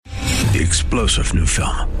The explosive new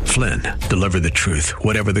film, Flynn, deliver the truth,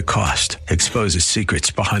 whatever the cost. Exposes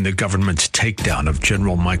secrets behind the government's takedown of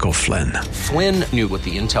General Michael Flynn. Flynn knew what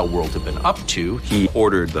the intel world had been up to. He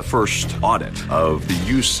ordered the first audit of the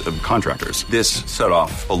use of contractors. This set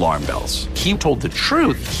off alarm bells. He told the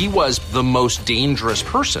truth. He was the most dangerous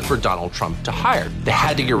person for Donald Trump to hire. They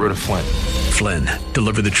had to get rid of Flynn. Flynn,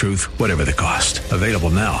 deliver the truth, whatever the cost. Available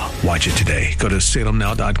now. Watch it today. Go to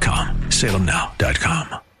salemnow.com.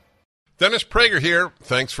 salemnow.com. Dennis Prager here.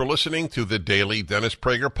 Thanks for listening to the Daily Dennis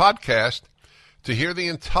Prager Podcast. To hear the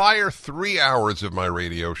entire 3 hours of my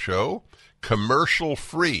radio show,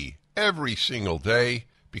 commercial-free, every single day,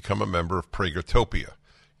 become a member of Pragertopia.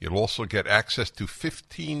 You'll also get access to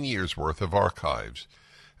 15 years' worth of archives,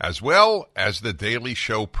 as well as the daily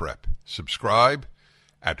show prep. Subscribe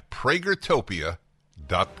at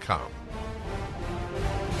pragertopia.com.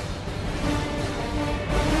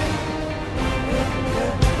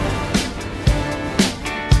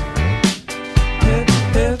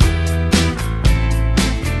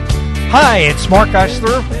 Hi, it's Mark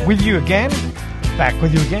Eisler with you again, back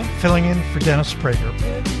with you again, filling in for Dennis Prager.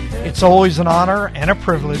 It's always an honor and a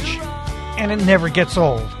privilege, and it never gets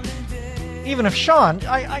old. Even if Sean,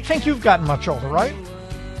 I think you've gotten much older, right?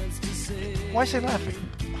 Why is he laughing?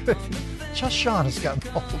 Just Sean has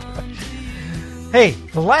gotten older. Hey,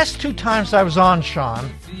 the last 2 times I was on,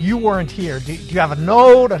 Sean, you weren't here. Do you have a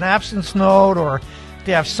note, an absence note, or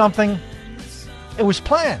do you have something? It was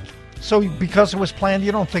planned. So because it was planned,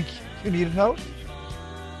 you don't think you need a note?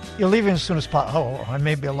 You're leaving as soon as possible. Oh, I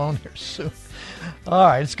may be alone here soon. All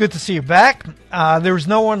right, it's good to see you back. There's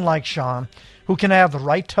no one like Sean who can add the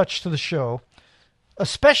right touch to the show,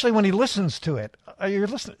 especially when he listens to it. You're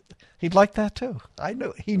listening. He'd like that too. I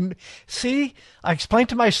know. See, I explained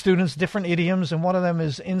to my students different idioms, and one of them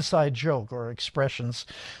is inside joke or expressions.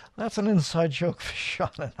 That's an inside joke for Sean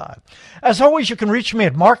and I. As always, you can reach me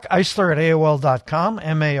at markeisler at AOL.com,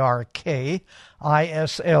 MarkIsler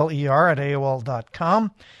at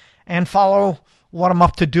AOL.com, and follow what I'm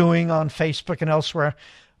up to doing on Facebook and elsewhere.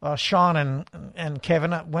 Sean and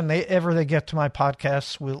Kevin, whenever they get to my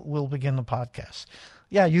podcasts, we'll begin the podcast.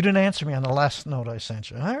 Yeah, you didn't answer me on the last note I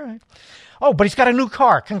sent you. All right. Oh, but he's got a new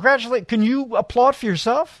car. Congratulate. Can you applaud for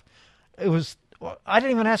yourself? I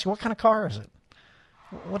didn't even ask you, what kind of car is it?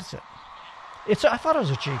 What is it? I thought it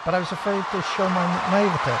was a Jeep, but I was afraid to show my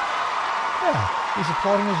naivete. Yeah, he's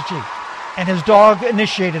applauding his Jeep. And his dog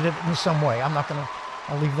initiated it in some way.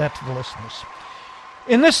 I'll leave that to the listeners.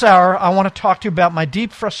 In this hour, I want to talk to you about my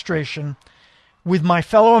deep frustration with my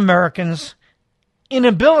fellow Americans'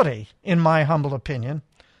 inability, in my humble opinion.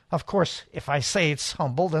 Of course, if I say it's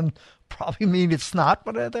humble, then probably mean it's not,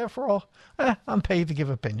 but therefore I'm paid to give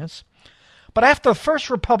opinions. But after the first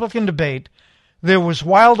Republican debate, there was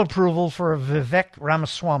wild approval for Vivek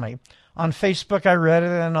Ramaswamy. On Facebook, I read it,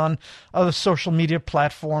 and on other social media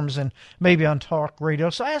platforms, and maybe on talk radio.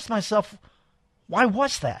 So I asked myself, why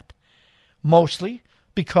was that? Mostly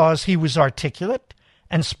because he was articulate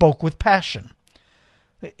and spoke with passion.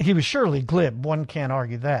 He was surely glib, one can't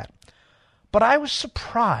argue that. But I was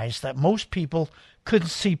surprised that most people couldn't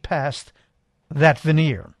see past that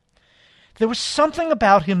veneer. There was something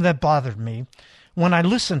about him that bothered me when I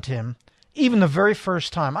listened to him, even the very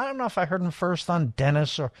first time. I don't know if I heard him first on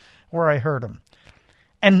Dennis or where I heard him.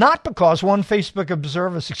 And not because one Facebook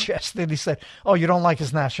observer suggested, he said, oh, you don't like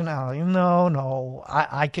his nationality. No,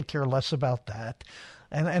 I could care less about that.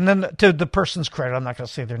 And then to the person's credit, I'm not going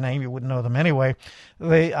to say their name, you wouldn't know them anyway.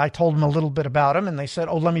 I told them a little bit about him, and they said,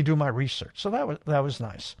 oh, let me do my research. So that was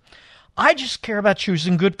nice. I just care about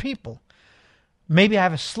choosing good people. Maybe I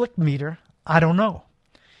have a slick meter. I don't know.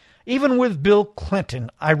 Even with Bill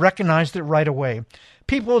Clinton, I recognized it right away.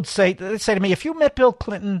 People they'd say to me, if you met Bill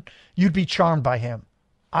Clinton, you'd be charmed by him.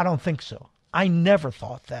 I don't think so. I never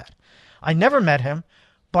thought that. I never met him,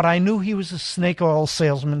 but I knew he was a snake oil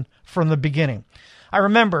salesman from the beginning. I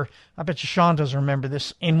remember, I bet you Sean doesn't remember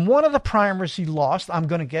this, in one of the primaries he lost, I'm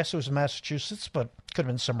going to guess it was Massachusetts, but could have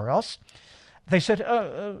been somewhere else. They said,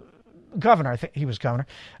 Governor, I think he was governor,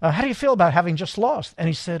 how do you feel about having just lost? And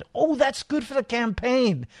he said, oh, that's good for the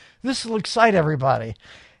campaign. This will excite everybody.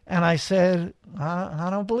 And I said, I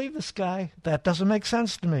don't believe this guy. That doesn't make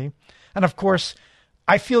sense to me. And of course,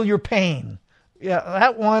 I feel your pain. Yeah,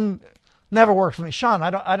 that one never worked for me. Sean,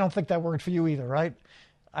 I don't think that worked for you either, right?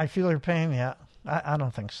 I feel your pain. Yeah, I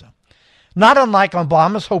don't think so. Not unlike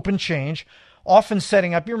Obama's Hope and Change, often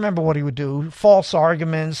setting up, you remember what he would do, false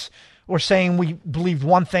arguments, or saying we believed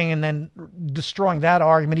one thing and then destroying that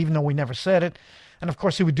argument even though we never said it. And of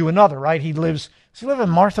course he would do another, right? Does he live in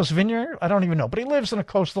Martha's Vineyard? I don't even know. But he lives in a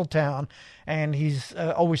coastal town, and he's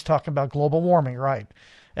always talking about global warming, right?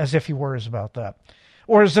 as if he worries about that.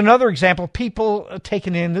 Or as another example, people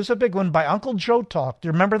taken in, there's a big one by Uncle Joe talk. Do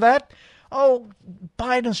you remember that? Oh,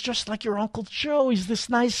 Biden's just like your Uncle Joe. He's this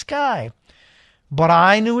nice guy. But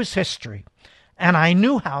I knew his history, and I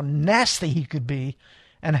knew how nasty he could be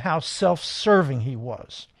and how self-serving he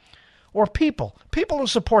was. Or people who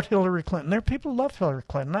support Hillary Clinton. There are people who love Hillary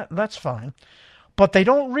Clinton. That's fine. But they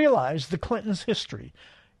don't realize the Clintons' history.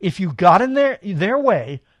 If you got in their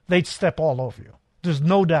way, they'd step all over you. There's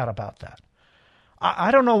no doubt about that.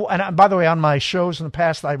 I don't know. And by the way, on my shows in the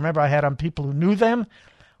past, I remember I had on people who knew them.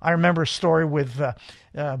 I remember a story with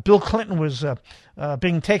Bill Clinton was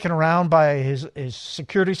being taken around by his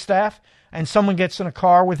security staff, and someone gets in a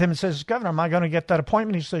car with him and says, Governor, am I going to get that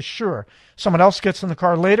appointment? He says, sure. Someone else gets in the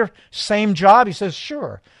car later, same job. He says,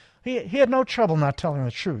 sure. He had no trouble not telling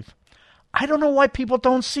the truth. I don't know why people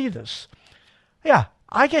don't see this. Yeah,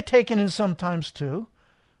 I get taken in sometimes too,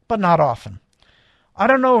 but not often. I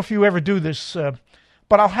don't know if you ever do this,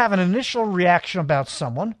 but I'll have an initial reaction about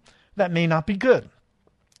someone that may not be good.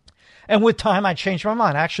 And with time, I changed my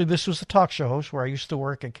mind. Actually, this was the talk show host where I used to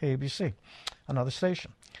work at KBC, another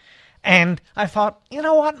station. And I thought, you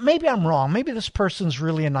know what? Maybe I'm wrong. Maybe this person's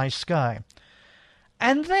really a nice guy.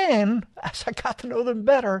 And then, as I got to know them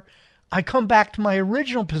better, I come back to my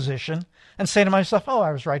original position and say to myself, oh,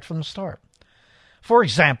 I was right from the start. For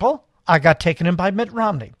example, I got taken in by Mitt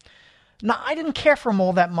Romney. Now, I didn't care for him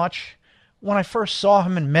all that much when I first saw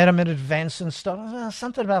him and met him at events and stuff.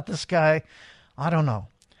 Something about this guy, I don't know.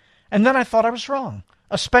 And then I thought I was wrong,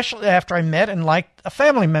 especially after I met and liked a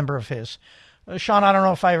family member of his. Sean, I don't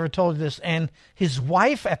know if I ever told you this, and his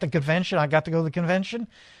wife at the convention, I got to go to the convention,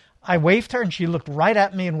 I waved her and she looked right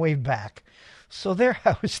at me and waved back. So there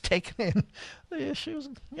I was taken in. She was,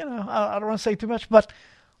 I don't want to say too much, but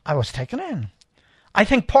I was taken in. I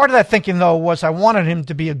think part of that thinking, though, was I wanted him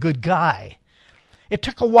to be a good guy. It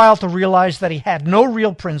took a while to realize that he had no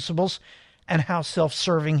real principles and how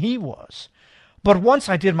self-serving he was. But once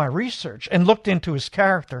I did my research and looked into his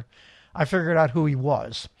character, I figured out who he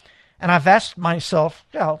was. And I've asked myself,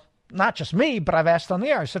 not just me, but I've asked on the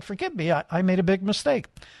air. I said, forgive me, I made a big mistake.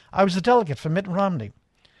 I was a delegate for Mitt Romney.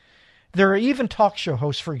 There are even talk show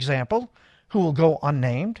hosts, for example, who will go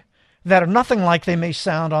unnamed, that are nothing like they may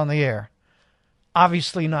sound on the air.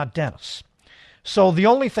 Obviously not Dennis. So the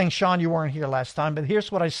only thing, Sean, you weren't here last time, but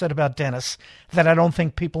here's what I said about Dennis that I don't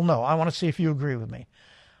think people know. I want to see if you agree with me.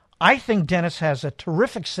 I think Dennis has a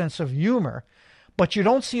terrific sense of humor, but you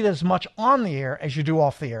don't see it as much on the air as you do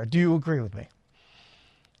off the air. Do you agree with me?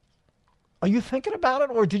 Are you thinking about it,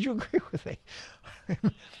 or did you agree with me?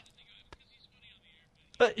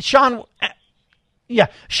 Sean,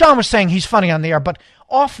 Sean was saying he's funny on the air, but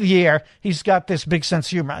off the air, he's got this big sense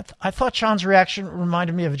of humor. I thought Sean's reaction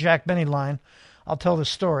reminded me of a Jack Benny line. I'll tell the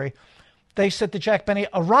story. They said to Jack Benny,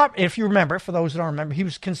 if you remember, for those that don't remember, he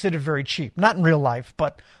was considered very cheap. Not in real life,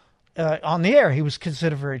 but on the air, he was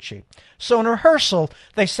considered very cheap. So in rehearsal,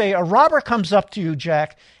 they say, a robber comes up to you,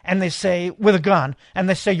 Jack, and they say, with a gun, and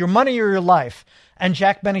they say, your money or your life. And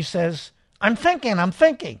Jack Benny says, I'm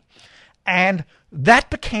thinking. And that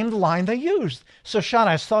became the line they used. So, Sean,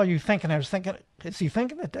 I saw you thinking. I was thinking, is he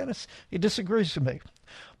thinking that Dennis? He disagrees with me.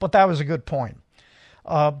 But that was a good point.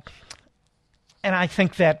 And I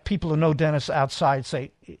think that people who know Dennis outside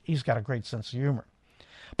say he's got a great sense of humor.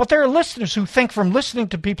 But there are listeners who think from listening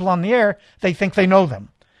to people on the air, they think they know them.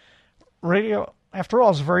 Radio, after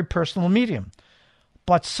all, is a very personal medium.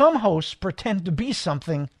 But some hosts pretend to be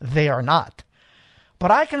something they are not.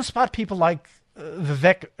 But I can spot people like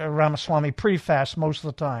Vivek Ramaswamy pretty fast most of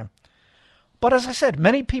the time. But as I said,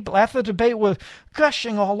 many people after the debate were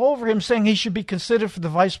gushing all over him, saying he should be considered for the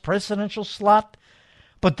vice presidential slot.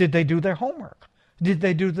 But did they do their homework? Did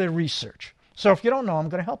they do their research? So if you don't know, I'm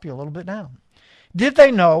going to help you a little bit now. Did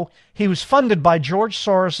they know he was funded by George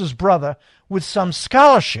Soros' brother with some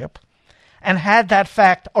scholarship and had that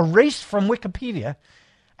fact erased from Wikipedia?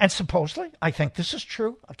 And supposedly, I think this is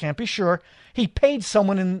true, I can't be sure, he paid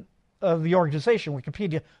someone in the organization,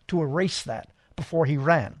 Wikipedia, to erase that before he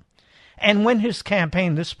ran. And when his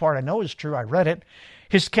campaign, this part I know is true, I read it,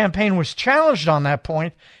 his campaign was challenged on that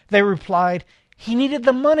point, they replied he needed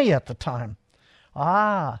the money at the time.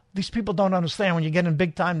 These people don't understand. When you get in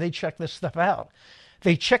big time, they check this stuff out.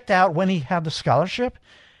 They checked out when he had the scholarship,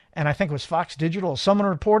 and I think it was Fox Digital. Someone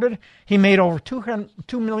reported he made over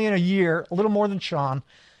 $2 million a year, a little more than Sean,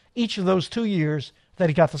 each of those 2 years that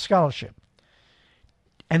he got the scholarship.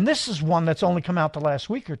 And this is one that's only come out the last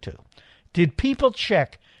week or two. Did people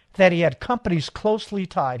check that he had companies closely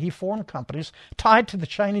tied? He formed companies tied to the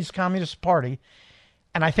Chinese Communist Party,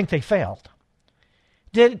 and I think they failed.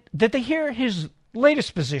 Did they hear his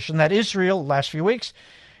latest position that Israel, last few weeks,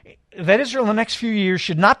 that Israel in the next few years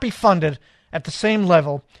should not be funded at the same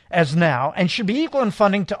level as now and should be equal in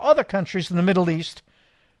funding to other countries in the Middle East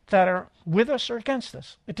that are with us or against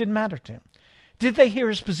us. It didn't matter to him. Did they hear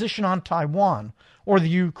his position on Taiwan or the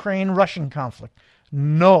Ukraine-Russian conflict?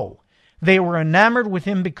 No. They were enamored with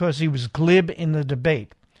him because he was glib in the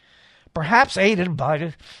debate, perhaps aided by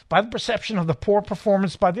the perception of the poor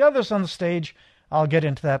performance by the others on the stage. I'll get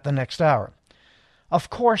into that the next hour. Of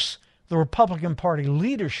course, the Republican Party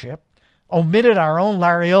leadership omitted our own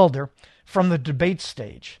Larry Elder from the debate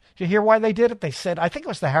stage. Do you hear why they did it? They said, I think it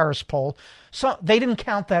was the Harris poll. So they didn't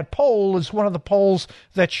count that poll as one of the polls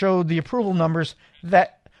that showed the approval numbers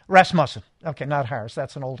that Rasmussen. Okay, not Harris.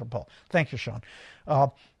 That's an older poll. Thank you, Sean.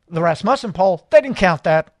 The Rasmussen poll, they didn't count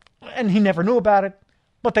that, and he never knew about it,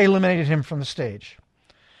 but they eliminated him from the stage.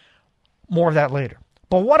 More of that later.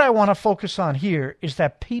 But what I want to focus on here is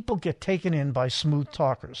that people get taken in by smooth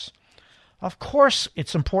talkers. Of course,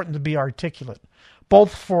 it's important to be articulate,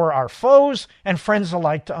 both for our foes and friends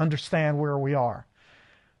alike, to understand where we are.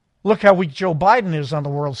 Look how weak Joe Biden is on the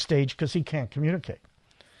world stage because he can't communicate.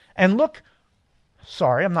 And look,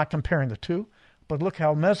 sorry, I'm not comparing the two, but look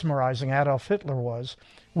how mesmerizing Adolf Hitler was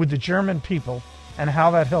with the German people and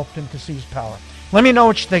how that helped him to seize power. Let me know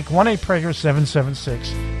what you think.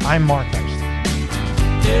 1-8-PRAGER-776. I'm Mark Eister.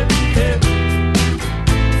 Hip, hip.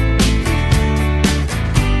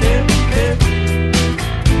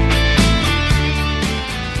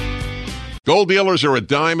 Gold dealers are a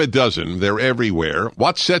dime a dozen. They're everywhere.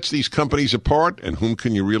 What sets these companies apart, and whom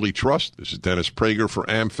can you really trust? This is Dennis Prager for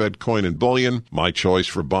AmFed Coin and Bullion, my choice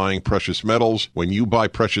for buying precious metals. When you buy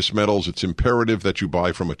precious metals, it's imperative that you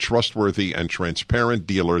buy from a trustworthy and transparent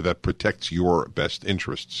dealer that protects your best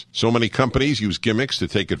interests. So many companies use gimmicks to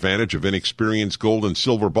take advantage of inexperienced gold and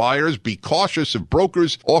silver buyers. Be cautious of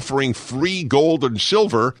brokers offering free gold and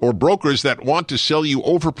silver, or brokers that want to sell you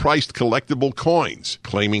overpriced collectible coins,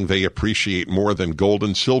 claiming they appreciate more than gold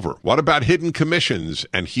and silver. What about hidden commissions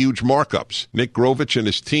and huge markups? Nick Grovich and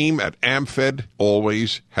his team at AmFed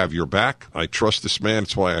always have your back. I trust this man.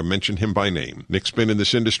 That's why I mention him by name. Nick's been in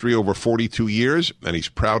this industry over 42 years, and he's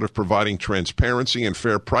proud of providing transparency and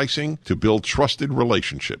fair pricing to build trusted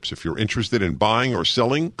relationships. If you're interested in buying or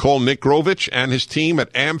selling, call Nick Grovich and his team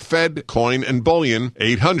at AmFed Coin and Bullion,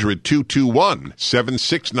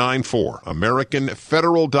 800-221-7694.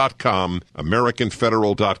 AmericanFederal.com,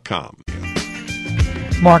 AmericanFederal.com.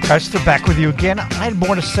 Mark Eister back with you again. I had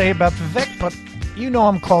more to say about Vivek, but you know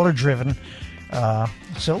I'm caller driven.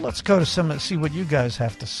 So let's go to see what you guys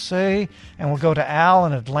have to say. And we'll go to Al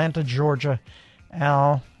in Atlanta, Georgia.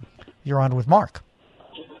 Al, you're on with Mark.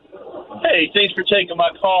 Hey, thanks for taking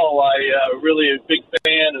my call. I really a big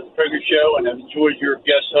fan of the Prager Show, and I've enjoyed your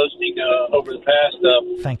guest hosting over the past.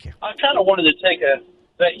 Thank you. I kind of wanted to take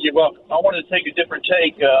you're welcome. I wanted to take a different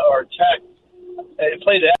take or tack and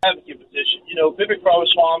play the advocate position. You know, Vivek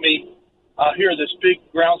Ramaswamy, I hear this big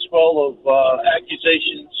groundswell of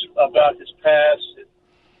accusations about his past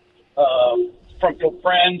from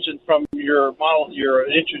friends and from your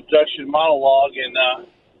introduction monologue, and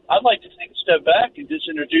I'd like to take a step back and just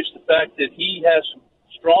introduce the fact that he has some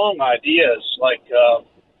strong ideas like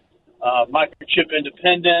microchip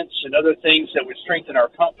independence and other things that would strengthen our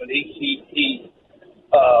company. He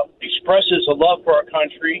expresses a love for our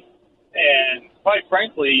country, and quite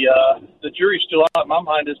frankly, the jury's still out in my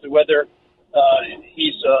mind as to whether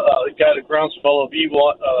he's got a groundswell of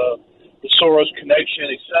evil, the Soros connection,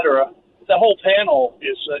 etc. The whole panel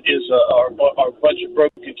is our bunch of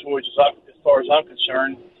broken toys as far as I'm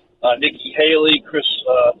concerned. Nikki Haley,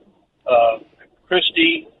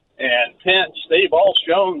 Christie, and Pence, they've all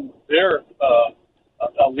shown their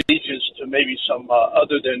allegiance to maybe some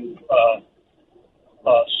other than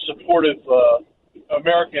supportive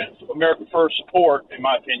America First support, in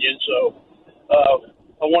my opinion. So I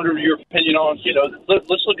wonder your opinion on,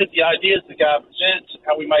 let's look at the ideas the guy presents and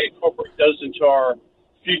how we might incorporate those into our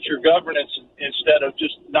future governance instead of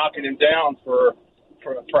just knocking him down for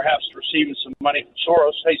perhaps receiving some money from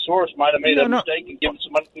Soros. Hey, Soros might have made a mistake and given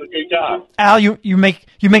some money to a good guy. Al, you make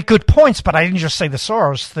good points, but I didn't just say the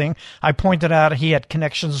Soros thing. I pointed out he had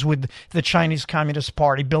connections with the Chinese Communist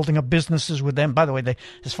Party, building up businesses with them. By the way,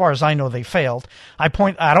 as far as I know, they failed. I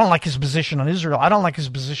don't like his position on Israel. I don't like his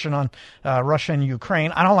position on Russia and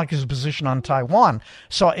Ukraine. I don't like his position on Taiwan.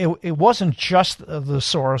 So it wasn't just the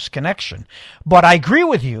Soros connection. But I agree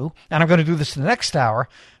with you, and I'm going to do this in the next hour,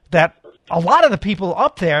 that a lot of the people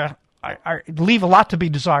up there leave a lot to be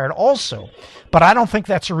desired also, but I don't think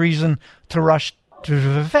that's a reason to rush to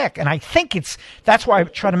Vivek. And I think that's why I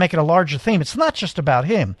try to make it a larger theme. It's not just about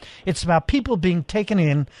him. It's about people being taken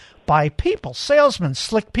in by people, salesmen,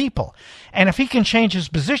 slick people. And if he can change his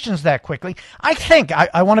positions that quickly, I think,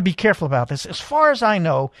 I want to be careful about this. As far as I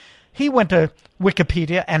know, he went to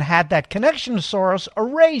Wikipedia and had that connection to Soros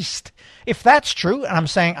erased. If that's true, and I'm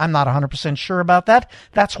saying I'm not 100% sure about that,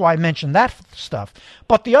 that's why I mentioned that stuff.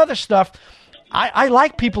 But the other stuff, I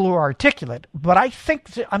like people who are articulate, but I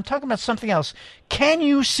think I'm talking about something else. Can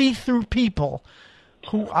you see through people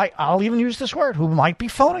who, I'll even use this word, who might be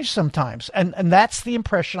phony sometimes? And that's the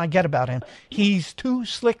impression I get about him. He's too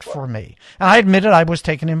slick for me. And I admitted I was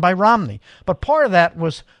taken in by Romney. But part of that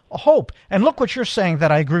was a hope. And look what you're saying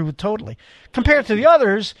that I agree with totally. Compared to the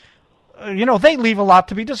others, they leave a lot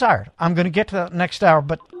to be desired. I'm going to get to that next hour,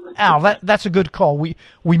 but Al, that's a good call. We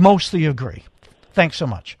mostly agree. Thanks so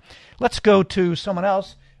much. Let's go to someone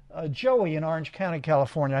else. Joey in Orange County,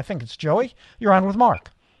 California. I think it's Joey. You're on with Mark.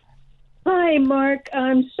 Hi, Mark.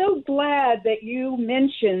 I'm so glad that you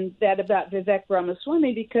mentioned that about Vivek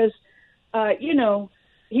Ramaswamy because,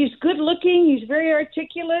 he's good looking. He's very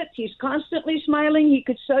articulate. He's constantly smiling. He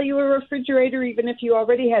could sell you a refrigerator even if you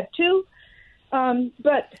already had two.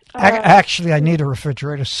 Actually, I need a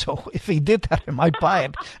refrigerator, so if he did that, I might buy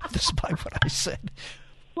it, despite what I said.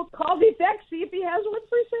 Well, call Vivek, see if he has one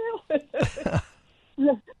for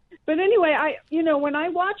sale. But anyway, when I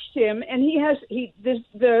watched him, and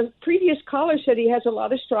the previous caller said he has a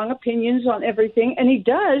lot of strong opinions on everything, and he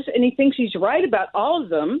does, and he thinks he's right about all of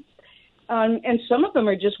them. And some of them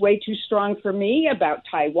are just way too strong for me, about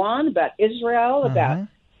Taiwan, about Israel, about,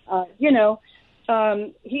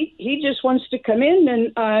 he just wants to come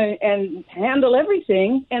in and handle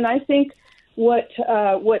everything. And I think what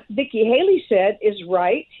Nikki Haley said is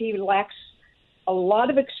right. He lacks a lot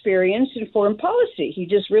of experience in foreign policy. He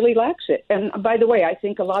just really lacks it. And by the way, I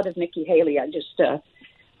think a lot of Nikki Haley. I just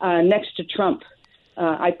next to Trump,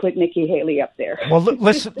 I put Nikki Haley up there. Well,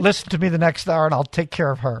 listen to me the next hour, and I'll take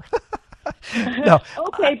care of her. No,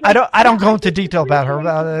 okay, I don't go into detail about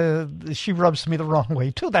her. She rubs me the wrong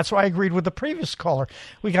way too. That's why I agreed with the previous caller.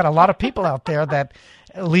 We got a lot of people out there that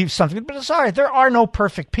leave something, but it's all right. There are no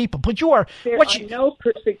perfect people, but no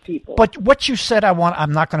perfect people. But what you said,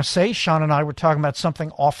 I'm not going to say. Sean and I were talking about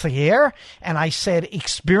something off the air, and I said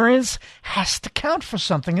experience has to count for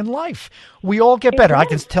something in life. We all get better. I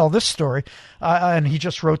can tell this story, and he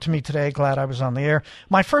just wrote to me today. Glad I was on the air.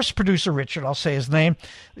 My first producer, Richard, I'll say his name,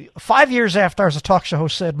 5 years after I was a talk show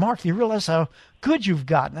host, said, "Mark, do you realize how good you've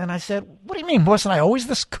gotten?" And I said, "What do you mean? Wasn't I always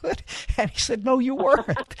this good?" And he said, "No, you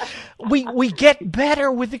weren't." We get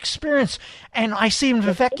better with experience. And I see him,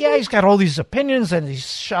 Vivek, yeah, he's got all these opinions and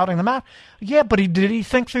he's shouting them out. Yeah, but did he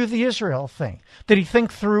think through the Israel thing? Did he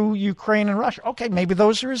think through Ukraine and Russia? Okay, maybe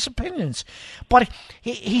those are his opinions. But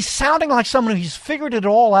he's sounding like someone who's figured it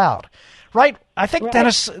all out. Right? I think right.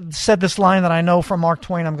 Dennis said this line that I know from Mark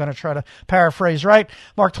Twain. I'm going to try to paraphrase, right?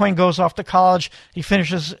 Mark Twain goes off to college. He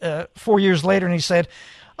finishes 4 years later, and he said,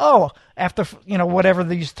 after, whatever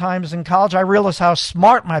these times in college, I realized how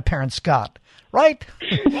smart my parents got. Right?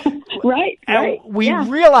 Right. We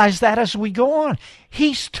realize that as we go on.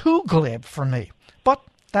 He's too glib for me. But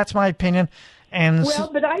that's my opinion.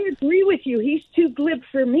 But I agree with you. He's too glib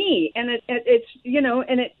for me, and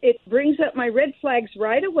it brings up my red flags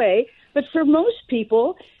right away. But for most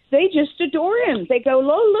people, they just adore him. They go,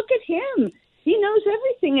 "Oh, look at him. He knows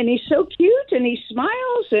everything, and he's so cute, and he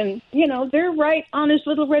smiles, and they're right on his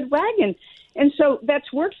little red wagon." And so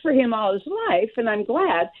that's worked for him all his life, and I'm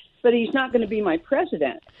glad. But he's not going to be my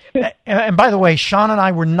president. And by the way, Sean and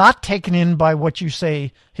I were not taken in by what you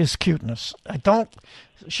say, his cuteness.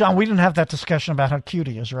 Sean, we didn't have that discussion about how cute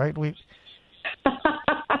he is, right?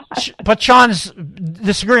 But Sean's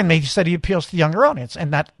disagreeing with me. He said he appeals to the younger audience,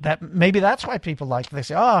 and that maybe that's why people like it. They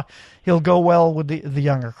say, he'll go well with the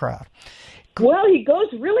younger crowd. Well, he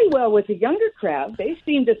goes really well with the younger crowd. They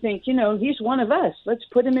seem to think, he's one of us. Let's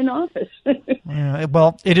put him in office.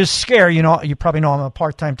 Well, it is scary. You probably know I'm a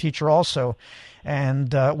part-time teacher also.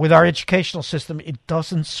 And with our educational system, it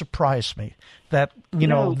doesn't surprise me that,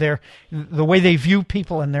 the way they view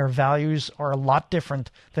people and their values are a lot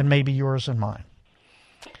different than maybe yours and mine.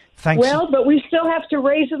 Thanks. Well, but we still have to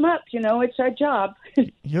raise them up. It's our job.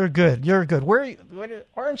 You're good. Where are you?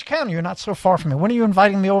 Orange County, you're not so far from me. When are you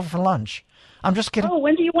inviting me over for lunch? I'm just kidding. Oh,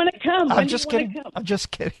 when do you want to come? I'm just kidding.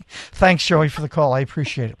 Thanks, Joey, for the call. I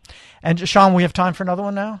appreciate it. And Sean, we have time for another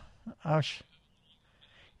one now?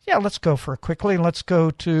 Yeah, let's go for it quickly. Let's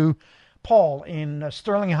go to Paul in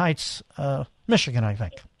Sterling Heights, Michigan, I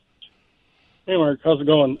think. Hey, Mark. How's it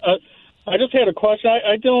going? I just had a question.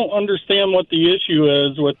 I don't understand what the issue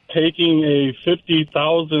is with taking a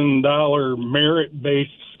 $50,000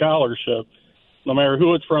 merit-based scholarship, no matter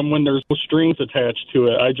who it's from, when there's no strings attached to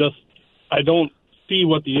it. I don't see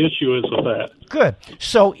what the issue is with that. Good.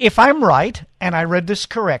 So if I'm right, and I read this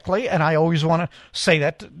correctly, and I always want to say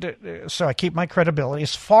that so I keep my credibility,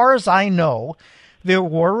 as far as I know, there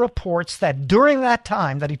were reports that during that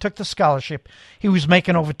time that he took the scholarship, he was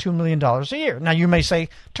making over $2 million a year. Now, you may say,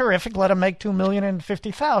 terrific, let him make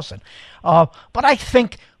 $2,050,000. But I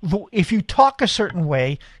think if you talk a certain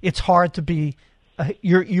way, it's hard to be,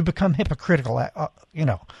 you become hypocritical,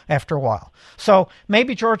 after a while. So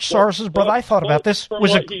maybe George Soros' brother, I thought about this.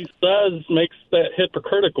 What he says makes that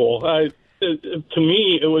hypocritical. To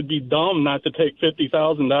me, it would be dumb not to take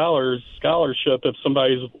 $50,000 scholarship if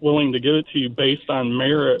somebody's willing to give it to you based on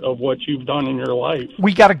merit of what you've done in your life.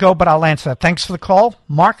 We got to go, but I'll answer that. Thanks for the call.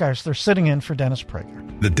 Mark they're sitting in for Dennis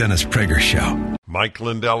Prager. The Dennis Prager Show. Mike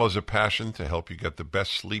Lindell has a passion to help you get the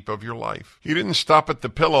best sleep of your life. He didn't stop at the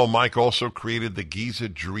pillow. Mike also created the Giza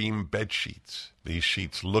Dream bed sheets. These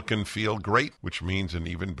sheets look and feel great, which means an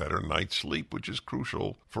even better night's sleep, which is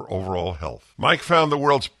crucial for overall health. Mike found the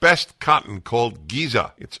world's best cotton called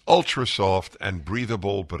Giza. It's ultra soft and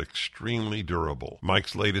breathable, but extremely durable.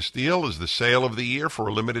 Mike's latest deal is the sale of the year. For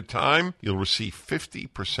a limited time, you'll receive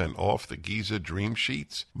 50% off the Giza Dream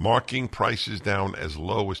sheets, marking prices down as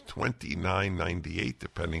low as $29.98,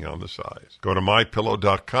 depending on the size. Go to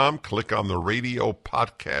MyPillow.com, click on the radio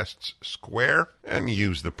podcasts square, and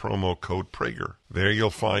use the promo code Prager. There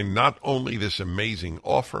you'll find not only this amazing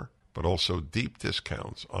offer, but also deep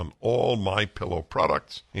discounts on all MyPillow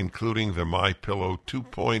products, including the MyPillow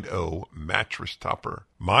 2.0 mattress topper,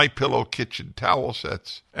 MyPillow kitchen towel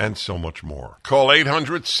sets, and so much more. Call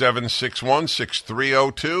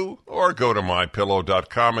 800-761-6302 or go to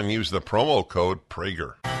MyPillow.com and use the promo code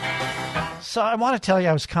Prager. So I want to tell you,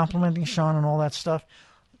 I was complimenting Sean and all that stuff.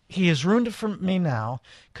 He has ruined it for me now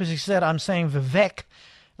because he said I'm saying Vivek.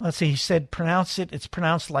 Let's see, he said pronounce it. It's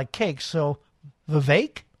pronounced like cake. So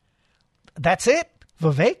Vivek? That's it?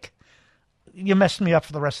 Vivek? You messed me up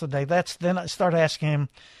for the rest of the day. Then I started asking him,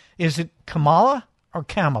 is it Kamala or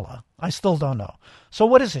Kamala? I still don't know. So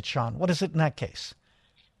what is it, Sean? What is it in that case?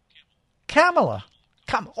 Kamala.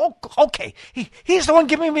 Oh, okay. He's the one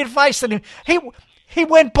giving me advice. And he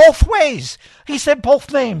went both ways. He said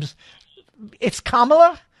both names. It's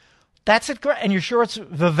Kamala? That's it? And you're sure it's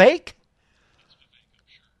Vivek?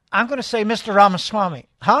 I'm going to say Mr. Ramaswamy.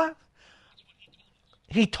 Huh?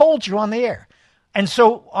 He told you on the air. And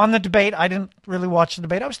so on the debate, I didn't really watch the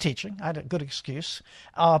debate. I was teaching. I had a good excuse.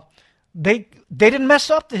 They didn't mess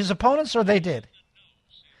up his opponents, or they did?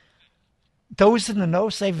 Those in the know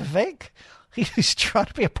say Vivek? He's trying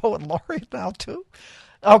to be a poet laureate now, too?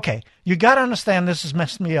 Okay, you got to understand this has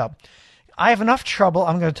messed me up. I have enough trouble.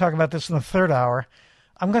 I'm going to talk about this in the third hour.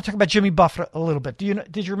 I'm going to talk about Jimmy Buffett a little bit.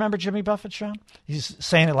 Did you remember Jimmy Buffett, Sean? He's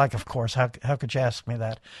saying it like, of course. How could you ask me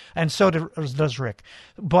that? And so does Rick.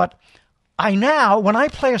 But when I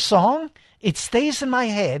play a song, it stays in my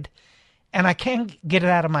head, and I can't get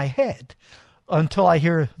it out of my head until I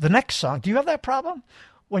hear the next song. Do you have that problem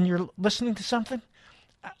when you're listening to something?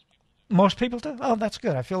 Most people do? Oh, that's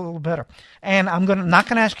good. I feel a little better. And I'm not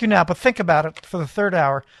going to ask you now, but think about it for the third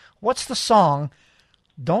hour. What's the song?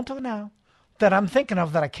 Don't do it now. That I'm thinking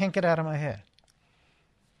of that I can't get out of my head.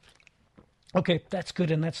 Okay, that's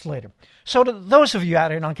good, and that's later. So to those of you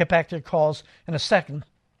out here, and I'll get back to your calls in a second,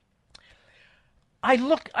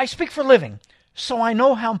 I speak for a living, so I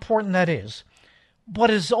know how important that is,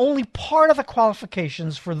 but it's only part of the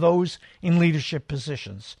qualifications for those in leadership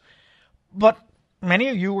positions. But many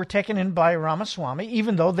of you were taken in by Ramaswamy,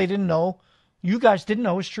 even though you guys didn't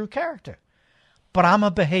know his true character. But I'm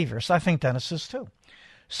a behaviorist. I think Dennis is too.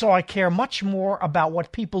 So I care much more about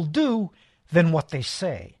what people do than what they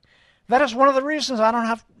say. That is one of the reasons I don't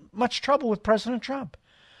have much trouble with President Trump.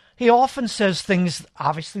 He often says things,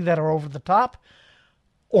 obviously, that are over the top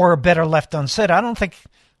or are better left unsaid. I don't think,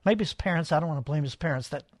 maybe his parents, I don't want to blame his parents,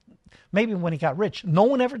 that maybe when he got rich, no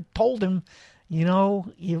one ever told him,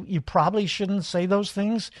 you probably shouldn't say those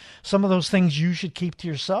things. Some of those things you should keep to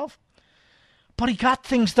yourself. But he got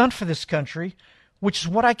things done for this country, which is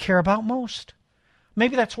what I care about most.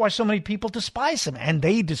 Maybe that's why so many people despise him, and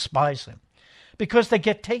they despise him, because they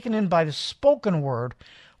get taken in by the spoken word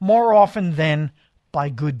more often than by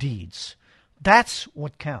good deeds. That's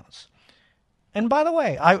what counts. And by the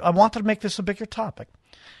way, I wanted to make this a bigger topic.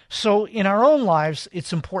 So in our own lives,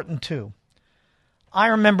 it's important too. I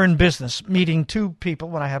remember in business meeting two people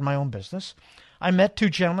when I had my own business. I met two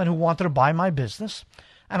gentlemen who wanted to buy my business,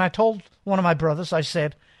 and I told one of my brothers, I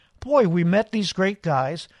said, boy, we met these great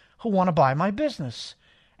guys who want to buy my business.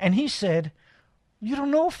 And he said, you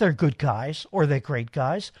don't know if they're good guys or they're great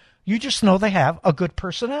guys. You just know they have a good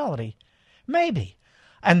personality. Maybe.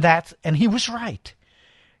 And he was right.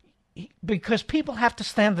 because people have to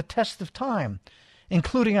stand the test of time,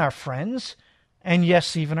 including our friends and,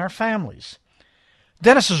 yes, even our families.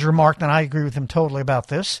 Dennis has remarked, and I agree with him totally about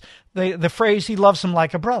this, the phrase, he loves them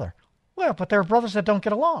like a brother. Well, but there are brothers that don't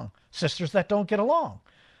get along, sisters that don't get along.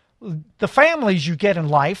 The families you get in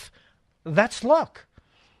life, that's luck.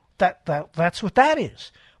 That's what that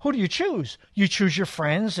is. Who do you choose? You choose your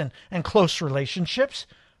friends and close relationships,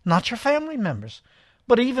 not your family members.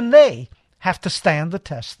 But even they have to stand the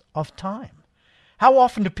test of time. How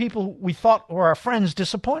often do people we thought were our friends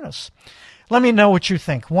disappoint us? Let me know what you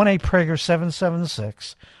think.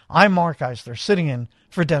 1-8-PRAGER-776. I'm Mark Eisler, sitting in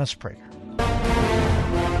for Dennis Prager.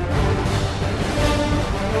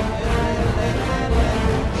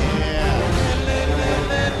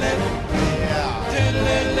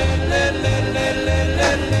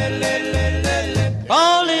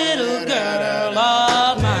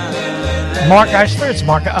 Mark Eisler, it's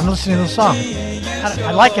Mark. I'm listening to the song.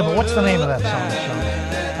 I like it, but what's the name of that song?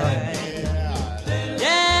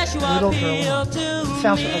 Little Girl. It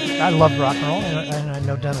sounds. I love rock and roll, and I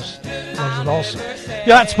know Dennis loves it also.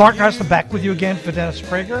 Yeah, it's Mark Eisler back with you again for Dennis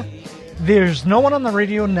Prager. There's no one on the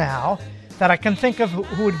radio now that I can think of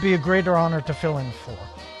who would be a greater honor to fill in for.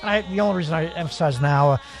 And the only reason I emphasize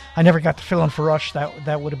now, I never got to fill in for Rush.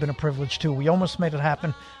 That would have been a privilege too. We almost made it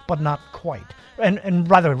happen, but not quite. And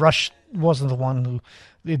rather, Rush wasn't the one who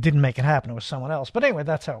didn't make it happen. It was someone else. But anyway,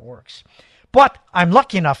 that's how it works. But I'm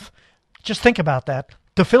lucky enough, just think about that,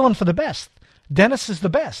 to fill in for the best. Dennis is the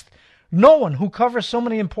best. No one who covers so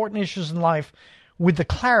many important issues in life with the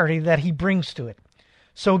clarity that he brings to it.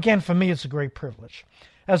 So again, for me, it's a great privilege.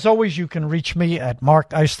 As always, you can reach me at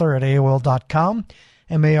markeisler@AOL.com,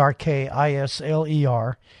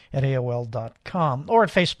 MarkIsler @AOL.com, or at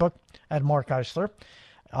Facebook at Mark Eisler.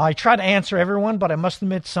 I try to answer everyone, but I must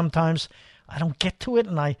admit sometimes I don't get to it,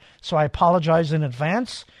 so I apologize in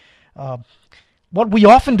advance. What we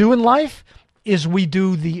often do in life is we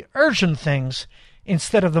do the urgent things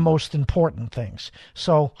instead of the most important things.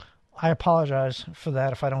 So I apologize for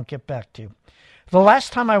that if I don't get back to you. The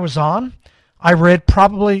last time I was on, I read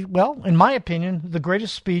probably, well, in my opinion, the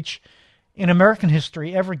greatest speech in American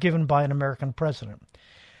history ever given by an American president.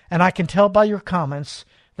 And I can tell by your comments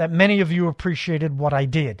that many of you appreciated what I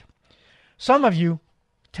did. Some of you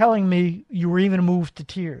telling me you were even moved to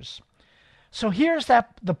tears. So here's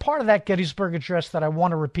the part of that Gettysburg Address that I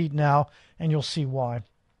want to repeat now, and you'll see why.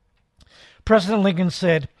 President Lincoln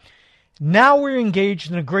said, "Now we're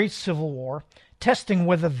engaged in a great civil war, testing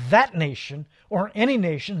whether that nation or any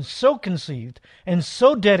nation so conceived and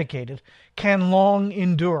so dedicated can long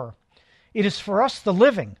endure. It is for us, the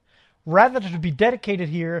living, rather to be dedicated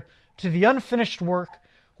here to the unfinished work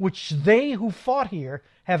which they who fought here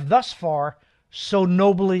have thus far so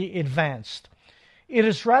nobly advanced. It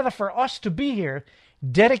is rather for us to be here,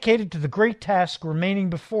 dedicated to the great task remaining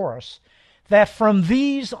before us, that from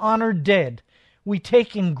these honored dead we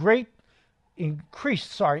take increased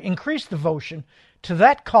devotion to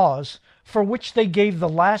that cause for which they gave the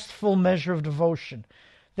last full measure of devotion,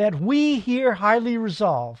 that we here highly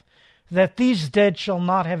resolve that these dead shall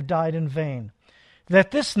not have died in vain,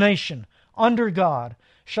 that this nation, under God,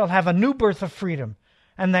 shall have a new birth of freedom,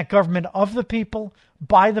 and that government of the people,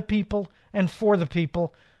 by the people, and for the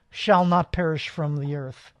people shall not perish from the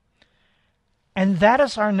earth." And that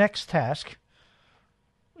is our next task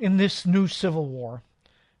in this new civil war,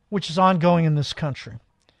 which is ongoing in this country.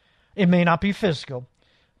 It may not be physical,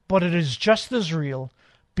 but it is just as real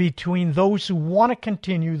between those who want to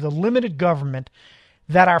continue the limited government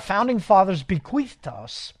that our founding fathers bequeathed to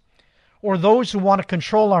us, or those who want to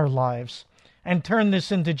control our lives and turn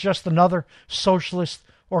this into just another socialist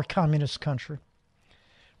or communist country,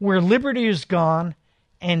 where liberty is gone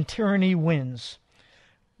and tyranny wins,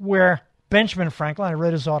 where Benjamin Franklin, I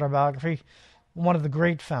read his autobiography, one of the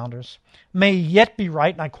great founders, may yet be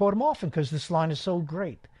right, and I quote him often because this line is so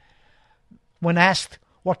great. When asked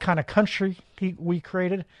what kind of country we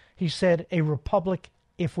created, he said, "A republic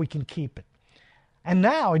if we can keep it." And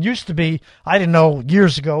now, it used to be, I didn't know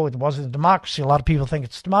years ago, it wasn't a democracy. A lot of people think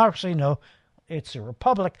it's democracy. No, it's a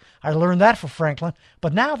republic. I learned that from Franklin.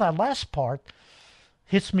 But now that last part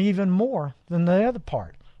hits me even more than the other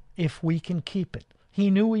part. If we can keep it.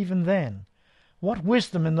 He knew even then. What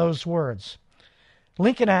wisdom in those words.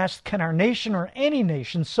 Lincoln asked, can our nation or any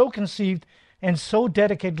nation so conceived and so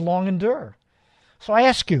dedicated long endure? So I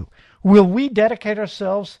ask you, will we dedicate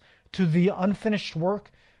ourselves to the unfinished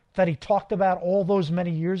work that he talked about all those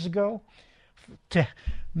many years ago? To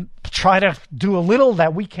try to do a little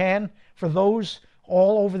that we can for those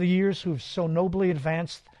all over the years who have so nobly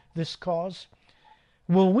advanced this cause?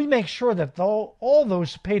 Will we make sure that all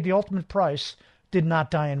those who paid the ultimate price did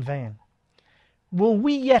not die in vain? Will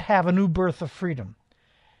we yet have a new birth of freedom?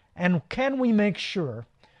 And can we make sure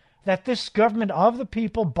that this government of the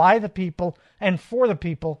people, by the people, and for the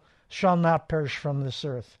people shall not perish from this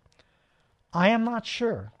earth? I am not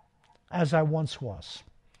sure, as I once was.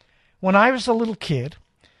 When I was a little kid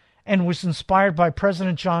and was inspired by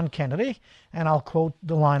President John Kennedy, and I'll quote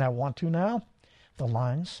the line I want to now, the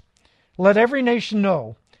lines, "Let every nation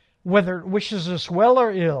know, whether it wishes us well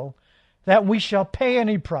or ill, that we shall pay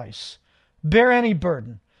any price, bear any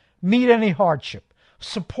burden, meet any hardship,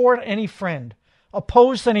 support any friend,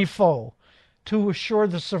 oppose any foe, to assure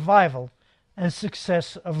the survival and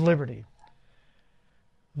success of liberty."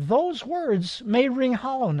 Those words may ring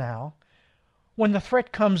hollow now when the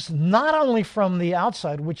threat comes not only from the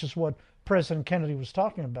outside, which is what President Kennedy was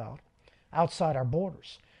talking about, outside our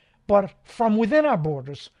borders, but from within our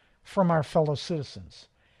borders, from our fellow citizens.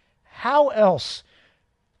 How else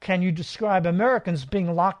can you describe Americans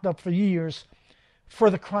being locked up for years for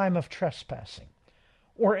the crime of trespassing,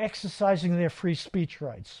 or exercising their free speech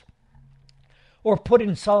rights, or put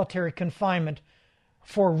in solitary confinement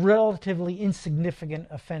for relatively insignificant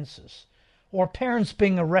offenses, or parents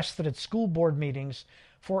being arrested at school board meetings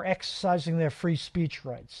for exercising their free speech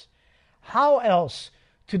rights? How else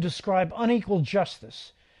to describe unequal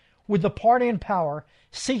justice with the party in power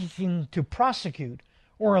seeking to prosecute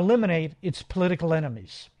or eliminate its political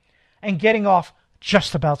enemies and getting off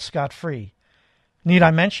just about scot-free? Need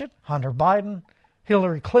I mention Hunter Biden,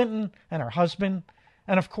 Hillary Clinton and her husband,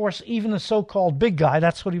 and of course even the so-called big guy,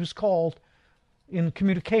 that's what he was called in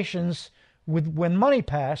communications with when money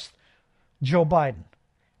passed, Joe Biden.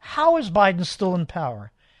 How is Biden still in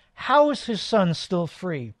power? How is his son still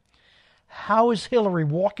free? How is Hillary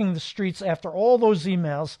walking the streets after all those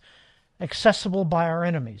emails accessible by our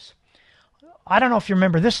enemies? I don't know if you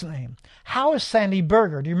remember this name. How is Sandy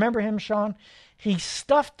Berger? Do you remember him, Sean? He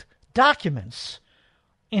stuffed documents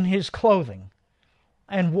in his clothing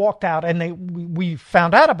and walked out, and we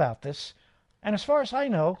found out about this, and as far as I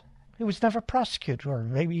know, he was never prosecuted, or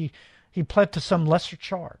maybe he pled to some lesser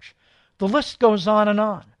charge. The list goes on and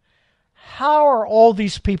on. How are all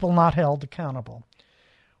these people not held accountable?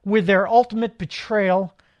 With their ultimate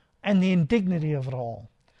betrayal and the indignity of it all.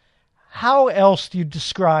 How else do you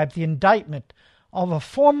describe the indictment of a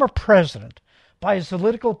former president by his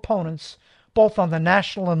political opponents, both on the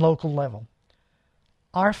national and local level?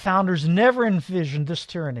 Our founders never envisioned this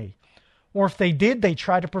tyranny, or if they did, they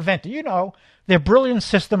tried to prevent it. You know, their brilliant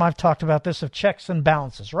system, I've talked about this, of checks and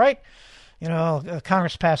balances, right? You know,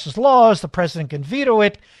 Congress passes laws, the president can veto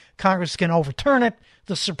it, Congress can overturn it,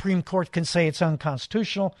 the Supreme Court can say it's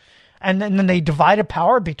unconstitutional, and then they divided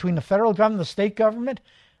power between the federal government, the state government,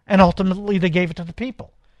 and ultimately they gave it to the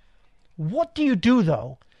people. What do you do,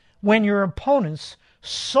 though, when your opponents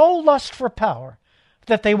so lust for power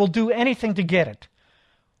that they will do anything to get it,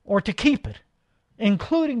 or to keep it,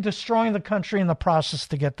 including destroying the country in the process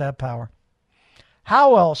to get that power?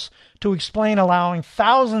 How else to explain allowing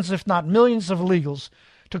thousands, if not millions, of illegals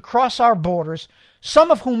to cross our borders,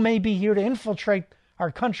 some of whom may be here to infiltrate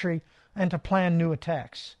our country and to plan new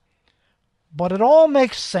attacks? But it all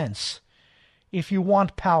makes sense if you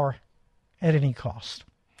want power at any cost.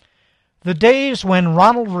 The days when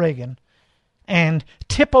Ronald Reagan and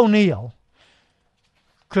Tip O'Neill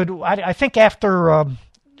could, I think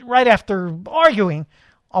right after arguing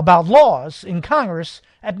about laws in Congress,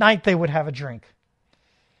 at night they would have a drink.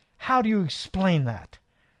 How do you explain that?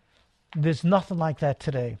 There's nothing like that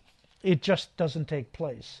today. It just doesn't take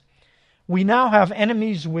place. We now have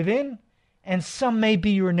enemies within, and some may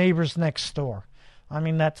be your neighbors next door. I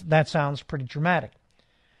mean, that sounds pretty dramatic.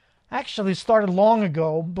 Actually, it started long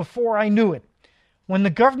ago, before I knew it, when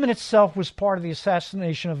the government itself was part of the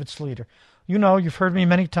assassination of its leader. You know, you've heard me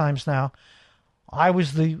many times now. I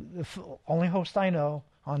was the only host I know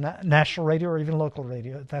on national radio or even local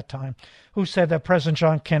radio at that time who said that President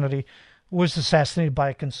John Kennedy was assassinated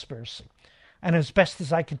by a conspiracy. And as best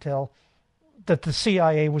as I can tell, that the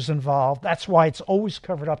CIA was involved. That's why it's always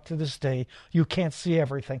covered up to this day. You can't see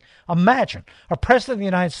everything. Imagine a president of the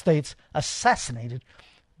United States assassinated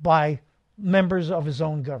by members of his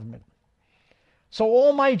own government. So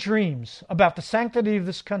all my dreams about the sanctity of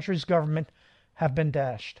this country's government have been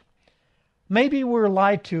dashed. Maybe we were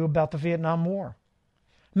lied to about the Vietnam War.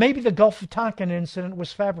 Maybe the Gulf of Tonkin incident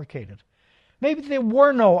was fabricated. Maybe there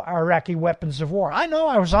were no Iraqi weapons of war. I know,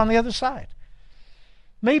 I was on the other side.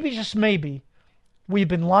 Maybe, just maybe, we've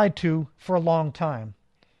been lied to for a long time.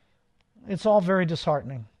 It's all very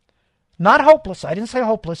disheartening. Not hopeless, I didn't say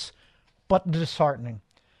hopeless, but disheartening.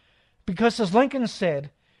 Because as Lincoln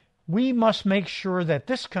said, we must make sure that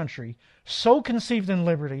this country, so conceived in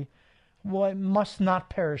liberty, must not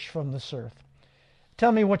perish from this earth.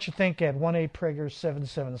 Tell me what you think at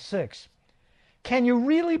 1-8-PRAGER-776. Can you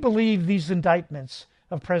really believe these indictments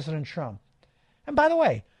of President Trump? And by the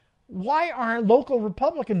way, why aren't local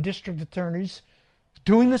Republican district attorneys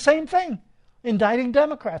doing the same thing, indicting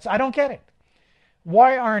Democrats? I don't get it.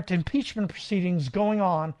 Why aren't impeachment proceedings going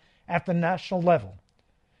on at the national level?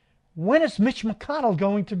 When is Mitch McConnell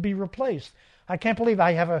going to be replaced? I can't believe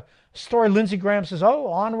I have a story. Lindsey Graham says,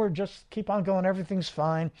 onward, just keep on going, everything's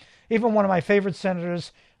fine. Even one of my favorite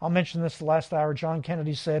senators, I'll mention this the last hour, John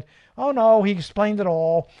Kennedy, said, oh no, he explained it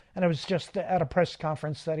all, and it was just at a press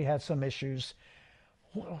conference that he had some issues.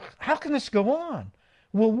 How can this go on?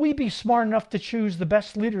 Will we be smart enough to choose the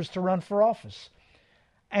best leaders to run for office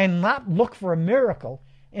and not look for a miracle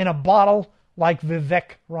in a bottle like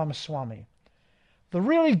Vivek Ramaswamy? The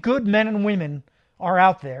really good men and women are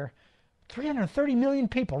out there. 330 million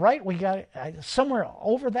people, right? We got somewhere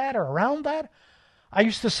over that or around that. I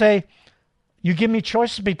used to say, you give me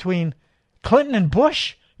choices between Clinton and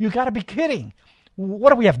Bush? You got to be kidding.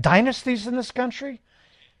 What do we have, dynasties in this country?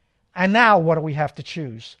 And now what do we have to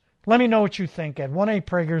choose? Let me know what you think at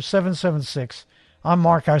 1-8-PRAGER-776. I'm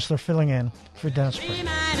Mark Eisler filling in for Dennis Prager.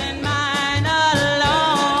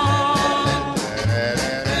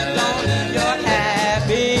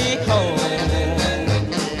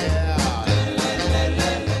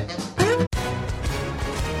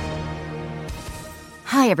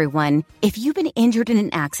 Hi, everyone. If you've been injured in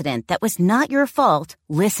an accident that was not your fault,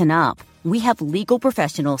 listen up. We have legal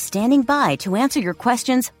professionals standing by to answer your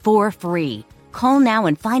questions for free. Call now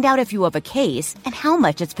and find out if you have a case and how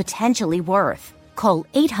much it's potentially worth. Call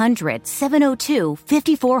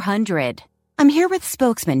 800-702-5400. I'm here with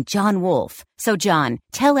spokesman John Wolf. So, John,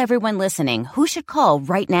 tell everyone listening who should call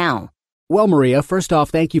right now. Well, Maria, first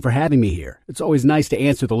off, thank you for having me here. It's always nice to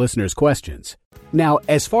answer the listeners' questions. Now,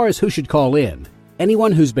 as far as who should call in,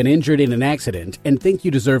 anyone who's been injured in an accident and think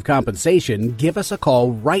you deserve compensation, give us a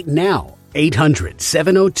call right now.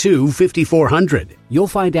 800-702-5400. You'll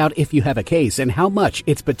find out if you have a case and how much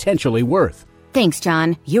it's potentially worth. Thanks,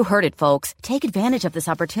 John. You heard it, folks. Take advantage of this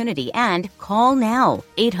opportunity and call now.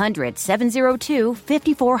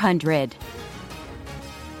 800-702-5400.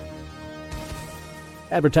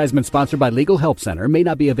 Advertisement sponsored by Legal Help Center. May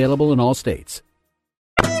not be available in all states.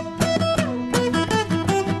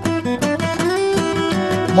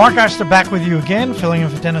 Mark Eisler back with you again, filling in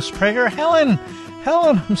for Dennis Prager. Helen,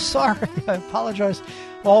 I'm sorry. I apologize.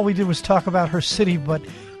 All we did was talk about her city, but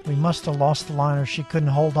we must have lost the line or she couldn't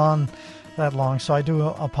hold on that long. So I do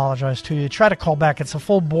apologize to you. Try to call back. It's a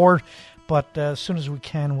full board, but as soon as we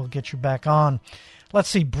can, we'll get you back on. Let's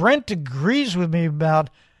see. Brent agrees with me about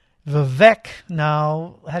Vivek.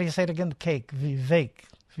 Now, how do you say it again? The cake. Vivek.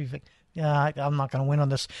 Yeah, I'm not going to win on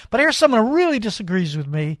this. But here's someone who really disagrees with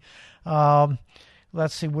me.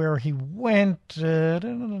 Let's see where he went.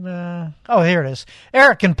 Oh, here it is.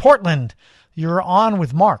 Eric in Portland. You're on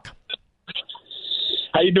with Mark.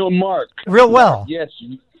 How you doing, Mark? Real well. Yes.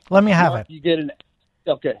 Let me have Mark, it. You get an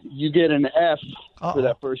F for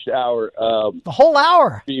that first hour. The whole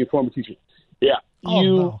hour? Being a former teacher. Yeah.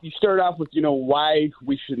 You start off with, why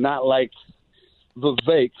we should not like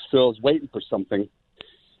Vivek. Phil's waiting for something.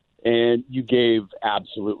 And you gave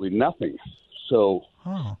absolutely nothing. So...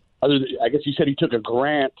 I guess you said he took a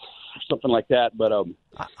grant or something like that, but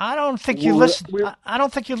I don't think you listened. I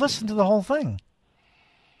don't think you listened to the whole thing.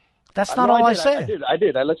 That's not all I said. I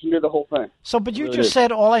did. I listened to the whole thing. So, but you just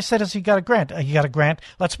said all I said is he got a grant. He got a grant.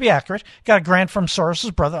 Let's be accurate. Got a grant from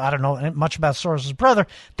Soros's brother. I don't know much about Soros's brother.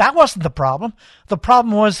 That wasn't the problem. The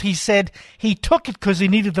problem was he said he took it because he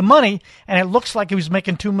needed the money, and it looks like he was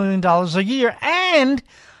making $2 million a year, and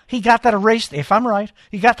he got that erased, if I'm right.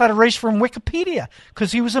 He got that erased from Wikipedia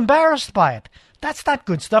because he was embarrassed by it. That's not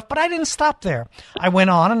good stuff, but I didn't stop there. I went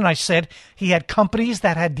on and I said he had companies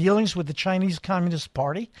that had dealings with the Chinese Communist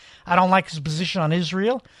Party. I don't like his position on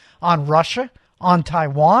Israel, on Russia, on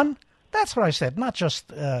Taiwan. That's what I said, not just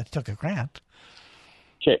took a grant.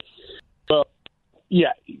 Okay. Well,